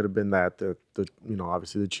factor could have been that the you know,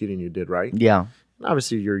 obviously the cheating you did, right? yeah,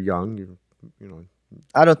 Obviously you're young, you know.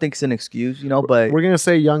 I don't think it's an excuse, you know, but We're gonna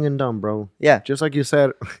say young and dumb, bro. yeah. Just like you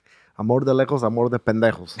said, amor de lejos, amor de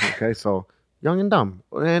pendejos. Okay, so young and dumb,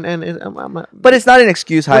 and But it's not an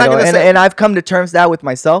excuse, We're not Heido. gonna And, say- and I've come to terms that with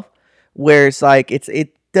myself, where it's like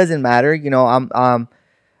it doesn't matter. You know,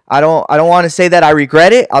 I don't want to say that I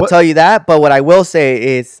regret it. I'll What- tell you that. But what I will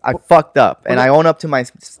say is I fucked up, and What- I own up to my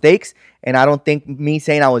mistakes. And I don't think me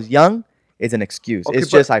saying I was young is an excuse. Okay,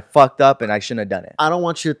 it's but- just I fucked up and I shouldn't have done it. I don't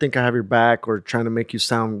want you to think I have your back or trying to make you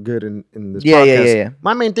sound good in this Yeah, podcast. yeah.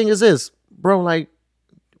 My main thing is this, bro. Like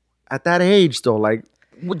at that age, though, like,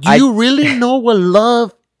 do I- you really know what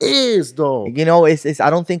love is, though? You know, it's I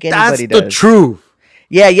don't think That's anybody the does. truth.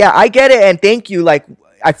 Yeah, I get it, and thank you. Like,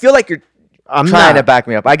 I feel like you're I'm trying to not. back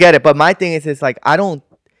me up. I get it, but my thing is, it's like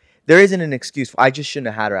there isn't an excuse. I just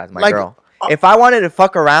shouldn't have had her as my Like, girl. If I wanted to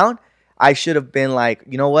fuck around, I should have been like,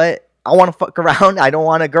 you know what? I want to fuck around. I don't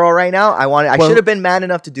want a girl right now. I Well, should have been man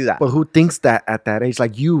enough to do that. But who thinks that at that age?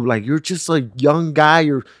 Like you're just a young guy.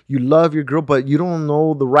 You love your girl, but you don't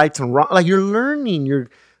know the rights and wrong. Like you're learning.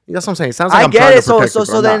 That's what I'm saying. It sounds like I I'm get trying it. to So protect you,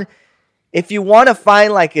 but I'm then, not. if you want to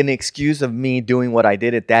find like an excuse of me doing what I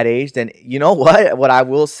did at that age, then you know what? What I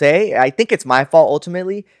will say, I think it's my fault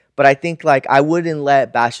ultimately, but I think like I wouldn't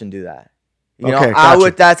let Bastion do that. You know, Okay, I gotcha.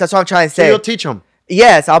 would. That's what I'm trying to So say. you'll teach them.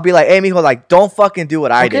 Yes, I'll be like, hey, mijo, like, don't fucking do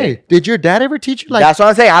what I Okay. did. Did your dad ever teach you? Like, That's what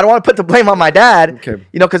I'm saying. I don't want to put the blame on my dad. Okay.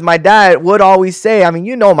 You know, because my dad would always say, I mean,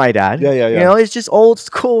 you know my dad. Yeah. You know, it's just old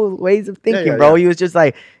school ways of thinking, yeah, bro. yeah. He was just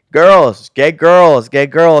like, girls, get girls,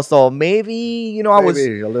 get girls. So maybe, you know, I was.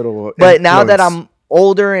 maybe a little. But now that influence. I'm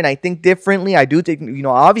older and I think differently, I do think, you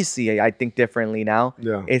know, obviously I think differently now.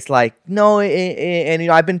 Yeah. It's like, no, and, you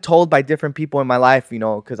know, I've been told by different people in my life, you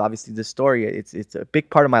know, because obviously this story, it's a big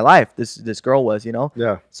part of my life. This girl was, you know.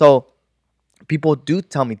 Yeah. So people do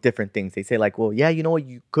tell me different things. They say like, well, yeah, you know what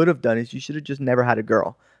you could have done is you should have just never had a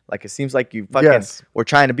girl. Like, it seems like you fucking Yes. were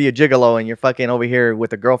trying to be a gigolo and you're fucking over here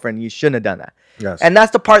with a girlfriend. You shouldn't have done that. Yes. And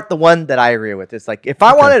that's the one that I agree with. It's like, if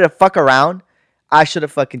I wanted to fuck around, I should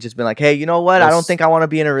have fucking just been like, hey, you know what? I don't Yes. think I want to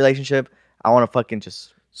be in a relationship. I want to fucking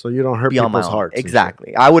just so you don't hurt be on my people's own. hearts. and shit.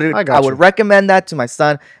 Exactly. I would I got you. recommend that to my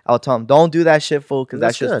son. I would tell him, don't do that shit, fool, because that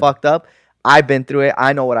That's shit's good. fucked up. I've been through it.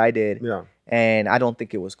 I know what I did. Yeah. And I don't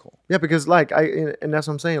think it was cool. Yeah, because like and that's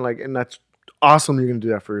what I'm saying. Like, and that's awesome. You're gonna do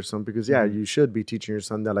that for your son because Mm-hmm. you should be teaching your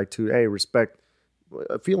son that like to respect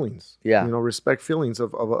feelings. Yeah. You know, respect feelings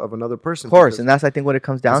of another person. Of course. because- And that's, I think, what it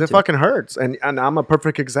comes down Because to. it fucking hurts. And I'm a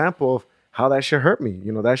perfect example of how that shit hurt me.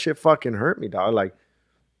 You know, that shit fucking hurt me, dog. Like,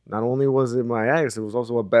 not only was it my ex, it was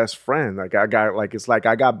also a best friend. Like, I got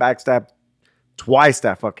backstabbed twice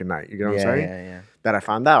that fucking night. You know what I'm saying? Yeah. That I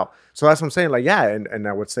found out. So that's what I'm saying. Like, yeah, and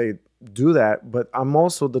I would say do that. But I'm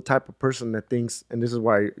also the type of person that thinks, and this is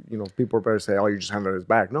why, you know, people better say, oh, you just handled his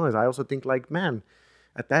back. No, is I also think like, man,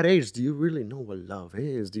 at that age, do you really know what love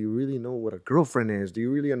is? Do you really know what a girlfriend is? Do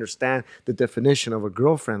you really understand the definition of a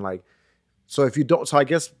girlfriend? Like, so if you don't, so I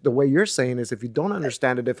guess the way you're saying is if you don't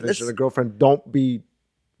understand the definition of a girlfriend, don't be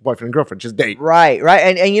boyfriend and girlfriend, just date. Right.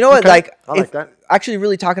 And you know what, Okay, like, I like that. Actually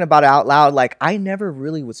really talking about it out loud, like, I never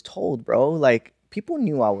really was told, bro. Like, people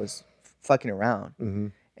knew I was fucking around. Mm-hmm.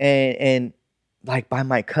 And like, by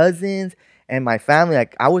my cousins and my family,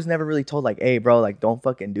 like, I was never really told, like, hey, bro, like, don't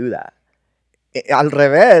fucking do that. Al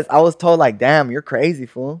revés, I was told, like, damn, you're crazy,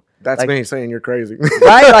 fool. That's like, me saying you're crazy.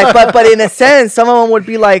 Right? Like, but in a sense, some of them would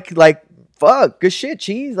be like, fuck, good shit,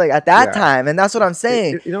 cheese. Like, at that time. And that's what I'm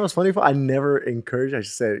saying. You know what's funny? I never encourage. I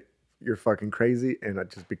just said, you're fucking crazy, and I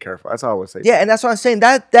just be careful. That's all I would say. Yeah, and that's what I'm saying.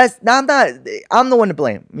 I'm the one to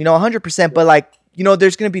blame, you know, 100%. But, like, you know,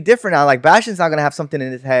 there's going to be different now. Like, Bastion's not going to have something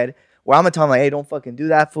in his head where I'm going to tell him, like, hey, don't fucking do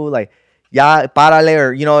that, fool. Like, yeah, párale.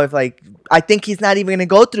 Or, you know, if, like, I think he's not even going to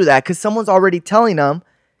go through that because someone's already telling him,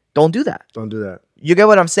 don't do that. Don't do that. You get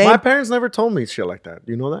what I'm saying? My parents never told me shit like that.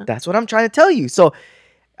 You know that? That's what I'm trying to tell you. So,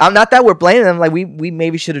 I'm not that we're blaming them. Like, we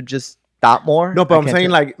maybe should have just thought more. No, but I'm saying,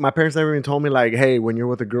 like, my parents never even told me, like, hey, when you're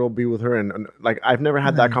with a girl, be with her. And like, I've never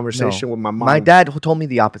had that conversation with my mom. My dad told me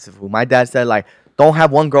the opposite. My dad said, like, don't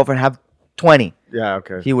have one girlfriend, have 20. Yeah,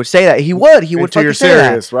 okay. He would say that. He would Until fucking you're say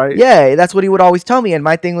serious, that. right? Yeah, that's what he would always tell me. And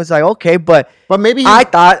my thing was like, okay, but maybe I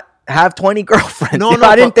thought have 20 girlfriends. No, You know,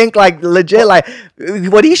 I didn't think like legit. Like,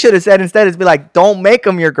 what he should have said instead is be like, don't make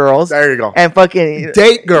them your girls. There you go. And fucking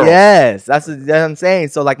date girls. Yes, that's what I'm saying.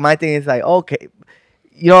 So like, my thing is like, okay,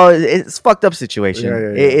 you know, it's a fucked up situation.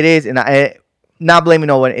 Yeah. It is, and I not blaming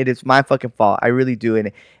no one. It is my fucking fault. I really do.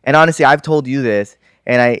 And honestly, I've told you this,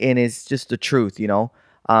 and it's just the truth, you know.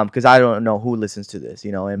 Because I don't know who listens to this,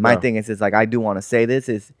 you know. And my thing is like, I do want to say this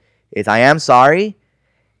is I am sorry,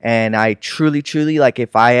 and I truly, like,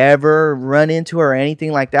 if I ever run into her or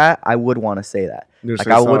anything like that, I would want to say that. Like,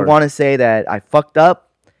 I would want to say that I fucked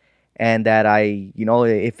up, and that I, you know,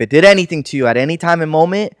 if it did anything to you at any time and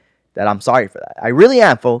moment, that I'm sorry for that. I really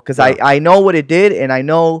am, fool, because I know what it did, and I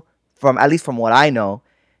know at least from what I know.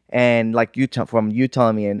 And like from you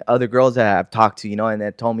telling me, and other girls that I've talked to, you know, and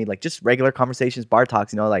that told me, like, just regular conversations, bar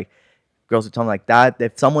talks, you know, like, girls would tell me like that.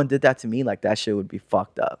 If someone did that to me, like, that shit would be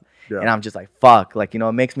fucked up. Yeah. And I'm just like, fuck. Like, you know,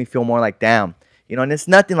 it makes me feel more like, damn. You know, and it's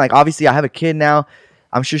nothing like, obviously I have a kid now.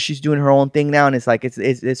 I'm sure she's doing her own thing now. And it's like,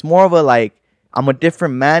 it's more of a, like, I'm a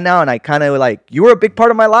different man now. And I kind of like, you were a big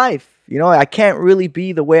part of my life. You know, I can't really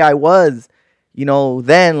be the way I was, you know,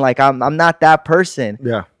 then. Like, I'm not that person.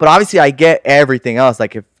 Yeah. But obviously I get everything else.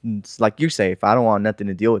 Like, if, like you say, if I don't want nothing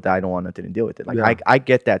to deal with that, I don't want nothing to deal with it. Like, I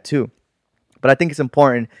get that too. But I think it's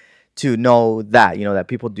important to know that, you know, that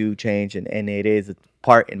people do change, and it is a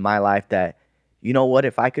part in my life that, you know what,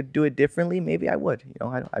 if I could do it differently, maybe I would. You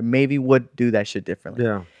know, I maybe would do that shit differently.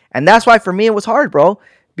 Yeah. And that's why for me it was hard, bro,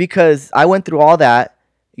 because I went through all that,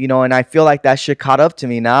 you know, and I feel like that shit caught up to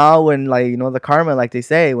me now when, like, you know, the karma, like they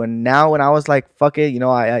say, when I was like, fuck it, you know,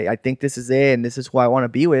 I think this is it and this is who I want to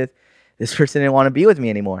be with. This person didn't want to be with me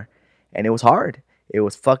anymore. And it was hard. It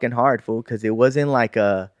was fucking hard, fool, because it wasn't like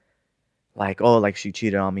like she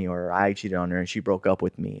cheated on me or I cheated on her and she broke up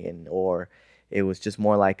with me, or it was just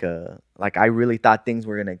more like I really thought things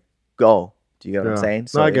were gonna go. Do you get what I'm saying?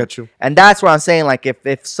 So no, I get you. And that's what I'm saying. Like,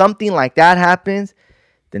 if something like that happens,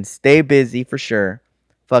 then stay busy for sure.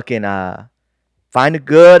 Fucking find a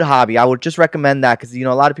good hobby. I would just recommend that, because, you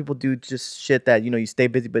know, a lot of people do just shit that, you know, you stay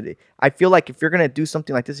busy. But I feel like if you're gonna do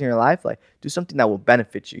something like this in your life, like, do something that will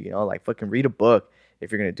benefit you. You know, like, fucking read a book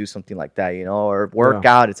if you're gonna do something like that. You know, or work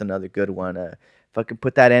out. It's another good one. Fucking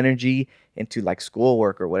put that energy into like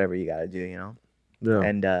schoolwork or whatever you gotta do. You know. Yeah.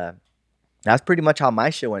 And that's pretty much how my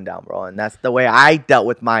shit went down, bro. And that's the way I dealt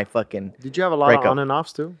with my fucking. Did you have a lot of on and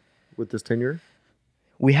offs too with this tenure?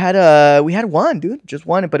 We had one, dude, just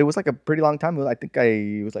one, but it was like a pretty long time. I think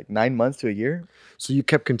it was like 9 months to a year. So you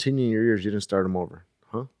kept continuing your years. You didn't start them over,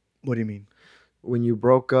 huh? What do you mean? When you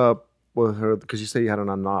broke up with her, because you say you had an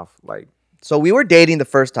on and off, like. So we were dating the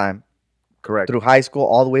first time. Correct. Through high school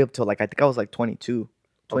all the way up till like, I think I was like 22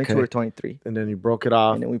 or 23. And then you broke it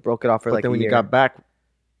off. And then we broke it off for like a year. But then when you got back,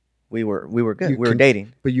 we were good. We were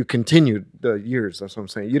dating. But you continued the years. That's what I'm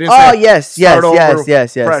saying. You didn't. Oh, say yes.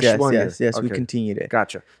 Okay. We continued it.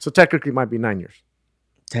 Gotcha. So technically, it might be 9 years.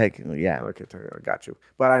 Technically, yeah. Okay, I got you.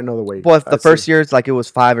 But I know the way. Well, the first year, it's like it was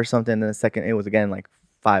 5 or something, and the second, it was again like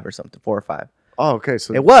 5 or something, 4 or 5. Oh, okay.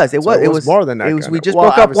 So It was more than that. It was. kinda. We just Well,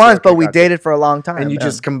 broke up obviously, once, okay, but we gotcha. dated for a long time. And you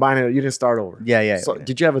just combine it. You didn't start over. Yeah. So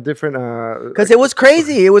did you have a different? Because it was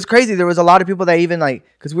crazy. It was crazy. There was a lot of people that even like,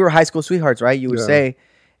 because we were high school sweethearts, right? You would Yeah. say,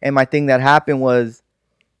 and my thing that happened was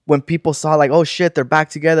when people saw like, oh shit, they're back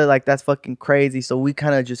together. Like that's fucking crazy. So we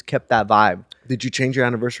kind of just kept that vibe. Did you change your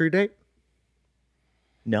anniversary date?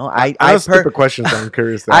 No, I have stupid questions. I'm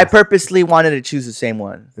curious. to I ask. purposely wanted to choose the same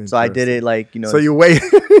one, so I did it like So you waited.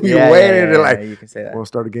 you waited and like. you can say that. Want to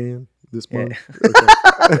start again this month?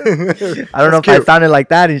 I don't know if I sounded like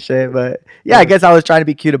that and shit, but yeah, I guess I was trying to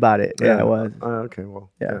be cute about it. Yeah, I was. Okay.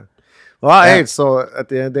 Well. Yeah. Well, Yeah. hey. So at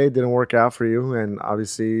the end of the day, it didn't work out for you, and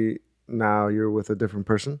obviously now you're with a different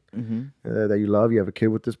person that you love. You have a kid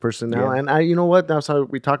with this person now, Yeah. and you know what? That's how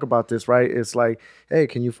we talk about this, right? It's like, hey,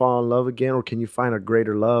 can you fall in love again, or can you find a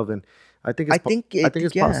greater love? And I think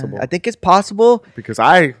it's possible. I think it's possible, Because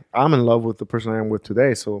I'm in love with the person I am with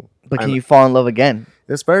today. So, but can you fall in love again?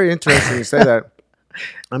 it's very interesting you say that.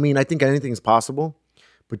 I mean, I think anything is possible,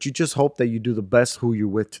 but you just hope that you do the best who you're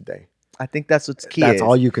with today. I think that's what's key. That's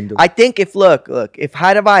all you can do. I think if if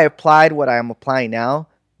had I applied what I am applying now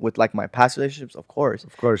with like my past relationships, of course.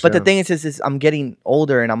 But the yeah. thing is I'm getting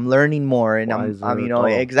older and I'm learning more and I'm Wiser, you know, oh.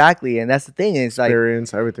 exactly. And that's the thing is like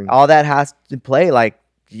Experience, everything. all that has to play. Like,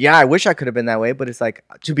 yeah, I wish I could have been that way, but it's like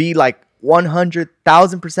to be like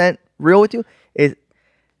 100,000% real with you is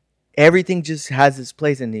everything just has its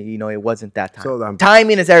place, and you know it wasn't that time. So,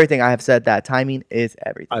 timing is everything. I have said that timing is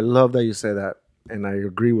everything. I love that you say that, and I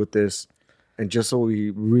agree with this. And just so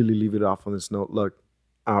we really leave it off on this note, look,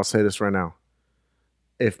 I'll say this right now.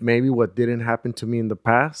 If maybe what didn't happen to me in the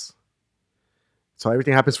past, so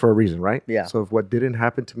everything happens for a reason, right? Yeah. So if what didn't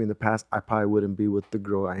happen to me in the past, I probably wouldn't be with the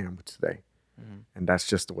girl I am today. And that's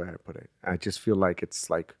just the way I put it. I just feel like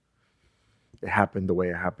it's like it happened the way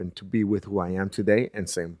it happened to be with who I am today, and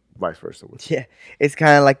same vice versa with Yeah, it's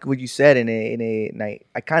kind of like what you said and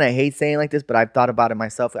I kind of hate saying like this, but I've thought about it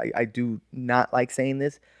myself. I do not like saying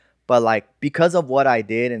this, but like because of what I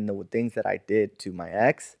did and the things that I did to my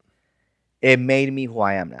ex, it made me who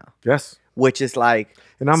I am now. Yes. Which is like,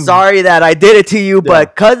 And I'm sorry that I did it to you,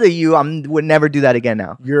 but because of you, would never do that again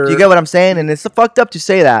now. Do you get what I'm saying? And it's fucked up to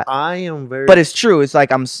say that, I am very but it's true. It's like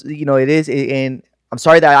it is, and I'm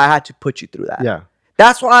sorry that I had to put you through that. yeah.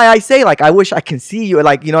 That's why I say, like, I wish I can see you,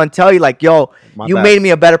 like, and tell you, like, yo, My you bad. made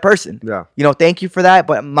me a better person. Yeah. Thank you for that,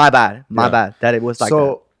 but my bad. My Yeah. bad that it was like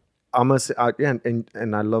So I'm gonna say, yeah,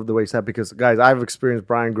 and I love the way you said it, because guys, I've experienced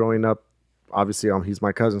Brian growing up. Obviously, he's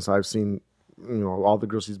my cousin, so I've seen all the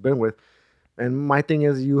girls he's been with. And my thing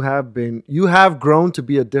is, you have grown to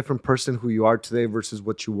be a different person who you are today versus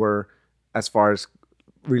what you were, as far as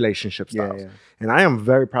relationship Yeah, styles. yeah. And I am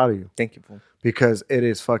very proud of you. Thank you, fool. Because it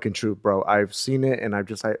is fucking true, bro. I've seen it, and I'm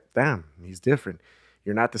just like, damn, he's different.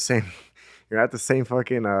 You're not the same. You're not the same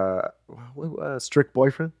fucking strict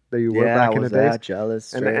boyfriend that you were back in the days.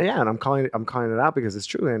 Jealous. And straight. yeah, and I'm calling it out because it's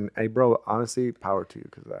true. And hey, bro, honestly, power to you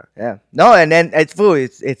because that. Yeah. No, and then it's fool.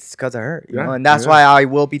 It's because of her, Yeah, and that's yeah. why I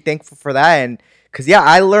will be thankful for that. And because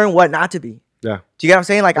I learned what not to be. Yeah, Do you get what I'm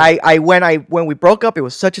saying? Like when we broke up, it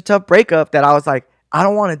was such a tough breakup that I was like, I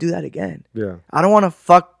don't want to do that again. yeah, I don't want to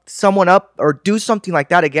fuck someone up or do something like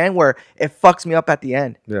that again where it fucks me up at the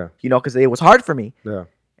end. yeah, Because it was hard for me. yeah.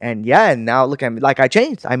 And and now look at me. Like I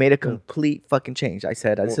changed. I made a complete fucking change. I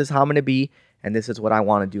said, this is how I'm gonna be, and this is what I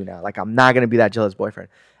want to do now. Like I'm not gonna be that jealous boyfriend.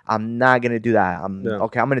 I'm not gonna do that. I'm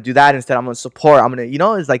gonna do that instead. I'm gonna support. I'm gonna,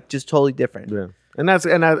 it's like just totally different. Yeah, and that's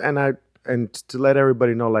and to let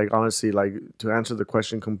everybody know, like honestly, like to answer the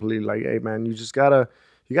question completely, like, hey man, you gotta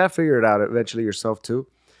figure it out eventually yourself too.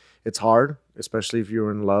 It's hard, especially if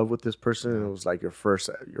you're in love with this person and it was like your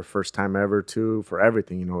first time ever too, for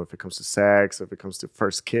everything. If it comes to sex, if it comes to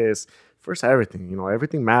first kiss, first everything.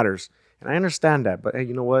 Everything matters, and I understand that. But hey,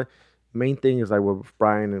 you know what? Main thing is like what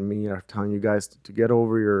Brian and me are telling you guys to get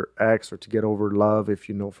over your ex or to get over love. If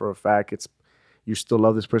you know for a fact you still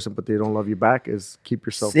love this person, but they don't love you back, is keep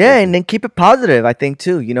yourself. Yeah, and then keep it positive, I think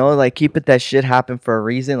too. Like keep it that shit happened for a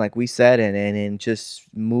reason, like we said, and just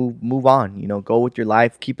move on. Go with your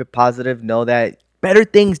life, keep it positive, know that better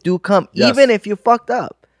things do come. Yes. Even if you fucked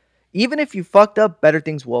up. Better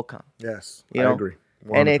things will come. Yes, You I know? agree.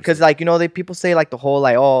 And because 100%. they people say like the whole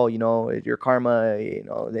like, oh, your karma, then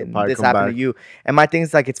Probably this come happened back. to you. And my thing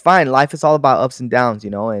is like, it's fine. Life is all about ups and downs,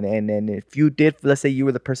 and if you did, let's say you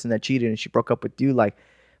were the person that cheated and she broke up with you, like,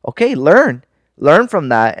 okay, learn from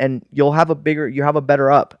that, and you have a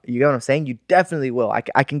better up. You get what I'm saying? You definitely will.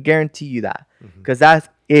 I can guarantee you that, because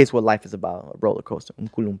that is what life is about, a roller coaster, un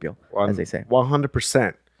columpio, as they say.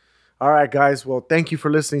 100%. All right, guys. Well, thank you for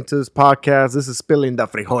listening to this podcast. This is Spilling the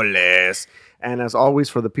Frijoles. And as always,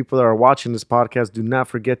 for the people that are watching this podcast, do not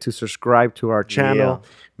forget to subscribe to our channel.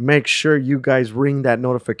 Make sure you guys ring that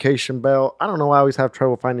notification bell. I don't know why I always have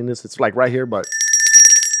trouble finding this. It's like right here, but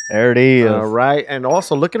There it is. all right. And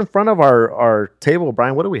also look in front of our table,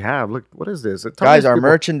 Brian. What do we have? Look, what is this? Tell Guys, these our people-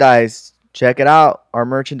 merchandise. Check it out. Our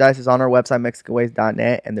merchandise is on our website,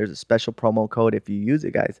 MexicanWays.net, and there's a special promo code if you use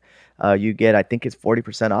it, guys. You get, I think it's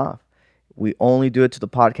 40% off. We only do it to the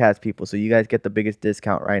podcast people, so you guys get the biggest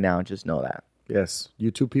discount right now. Just know that. Yes,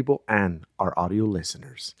 YouTube people and our audio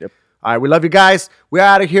listeners. Yep. All right, we love you guys. We're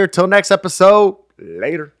out of here. Till next episode.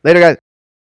 Later. Later, guys.